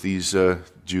 And with these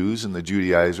Jews and the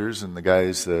Judaizers and the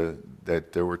guys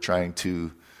that they were trying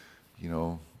to,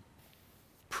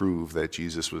 prove that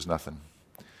Jesus was nothing.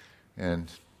 And,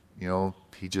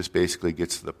 he just basically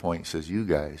gets to the point, he says, you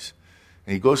guys.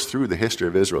 And he goes through the history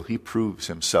of Israel. He proves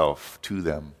himself to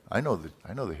them. I know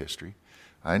the history.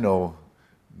 I know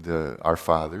our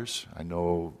fathers. I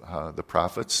know the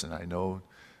prophets, and I know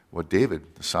what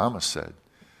David, the psalmist, said.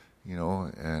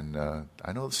 And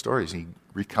I know the stories. He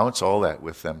recounts all that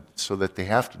with them so that they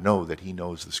have to know that he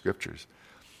knows the scriptures.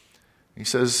 He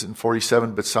says in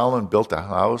 47, but Solomon built a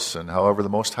house, and however the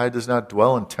Most High does not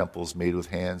dwell in temples made with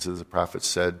hands, as the prophet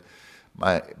said,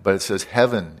 but it says,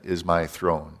 heaven is my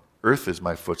throne, earth is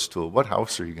my footstool. What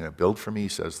house are you going to build for me,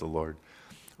 says the Lord?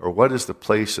 Or what is the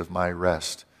place of my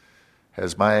rest?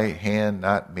 Has my hand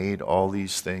not made all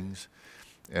these things?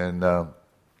 And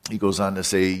he goes on to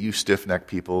say, you stiff-necked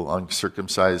people,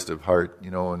 uncircumcised of heart,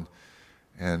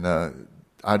 and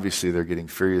obviously they're getting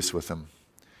furious with him.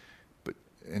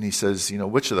 And he says,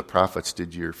 which of the prophets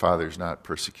did your fathers not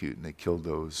persecute? And they killed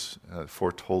those,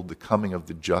 foretold the coming of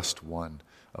the just one,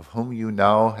 of whom you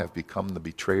now have become the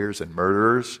betrayers and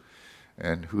murderers,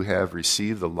 and who have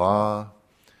received the law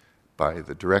by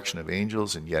the direction of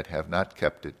angels and yet have not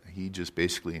kept it. He just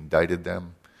basically indicted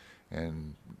them,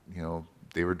 and,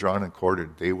 they were drawn and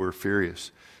quartered. They were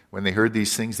furious. When they heard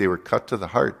these things, they were cut to the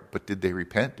heart. But did they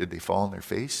repent? Did they fall on their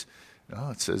face?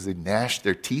 No, it says they gnashed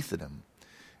their teeth at him.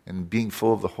 And being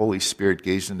full of the Holy Spirit,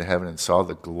 gazed into heaven and saw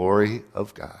the glory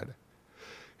of God.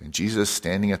 And Jesus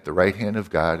standing at the right hand of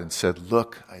God and said,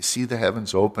 "Look, I see the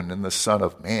heavens open and the Son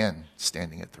of Man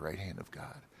standing at the right hand of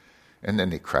God." And then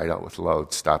they cried out with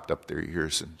loud, stopped up their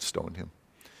ears and stoned him.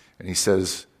 And he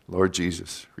says, "Lord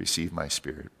Jesus, receive my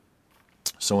spirit."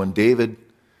 So when David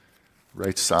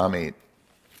writes Psalm 8,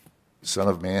 "Son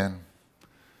of man,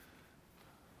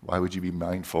 why would you be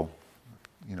mindful?"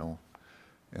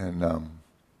 And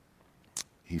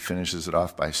he finishes it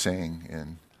off by saying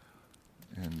in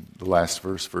the last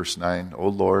verse, verse 9, "O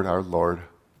Lord, our Lord,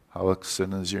 how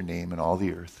excellent is your name in all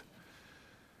the earth."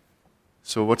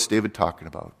 So what's David talking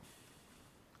about?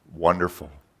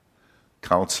 Wonderful,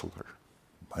 Counselor,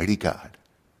 Mighty God,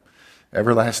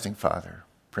 Everlasting Father,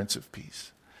 Prince of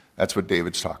Peace. That's what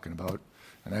David's talking about.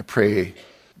 And I pray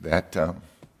that,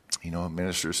 it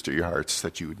ministers to your hearts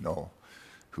that you would know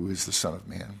who is the Son of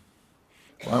Man.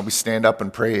 Why don't we stand up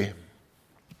and pray?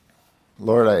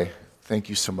 Lord, I thank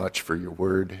you so much for your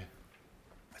word.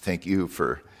 I thank you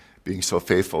for being so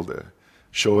faithful to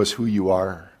show us who you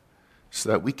are so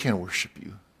that we can worship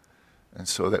you and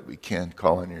so that we can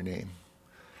call on your name.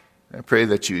 And I pray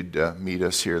that you'd meet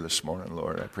us here this morning,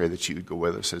 Lord. I pray that you would go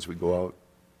with us as we go out.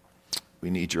 We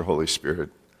need your Holy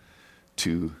Spirit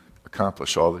to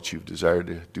accomplish all that you've desired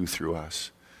to do through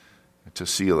us, and to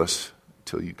seal us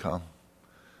until you come.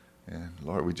 And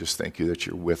Lord, we just thank you that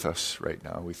you're with us right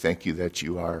now. We thank you that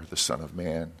you are the Son of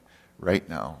Man right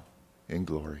now in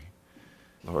glory.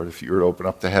 Lord, if you were to open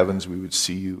up the heavens, we would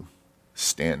see you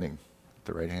standing at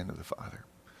the right hand of the Father.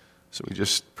 So we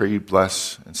just pray you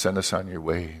bless and send us on your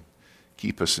way.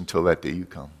 Keep us until that day you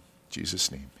come. In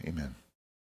Jesus' name, amen.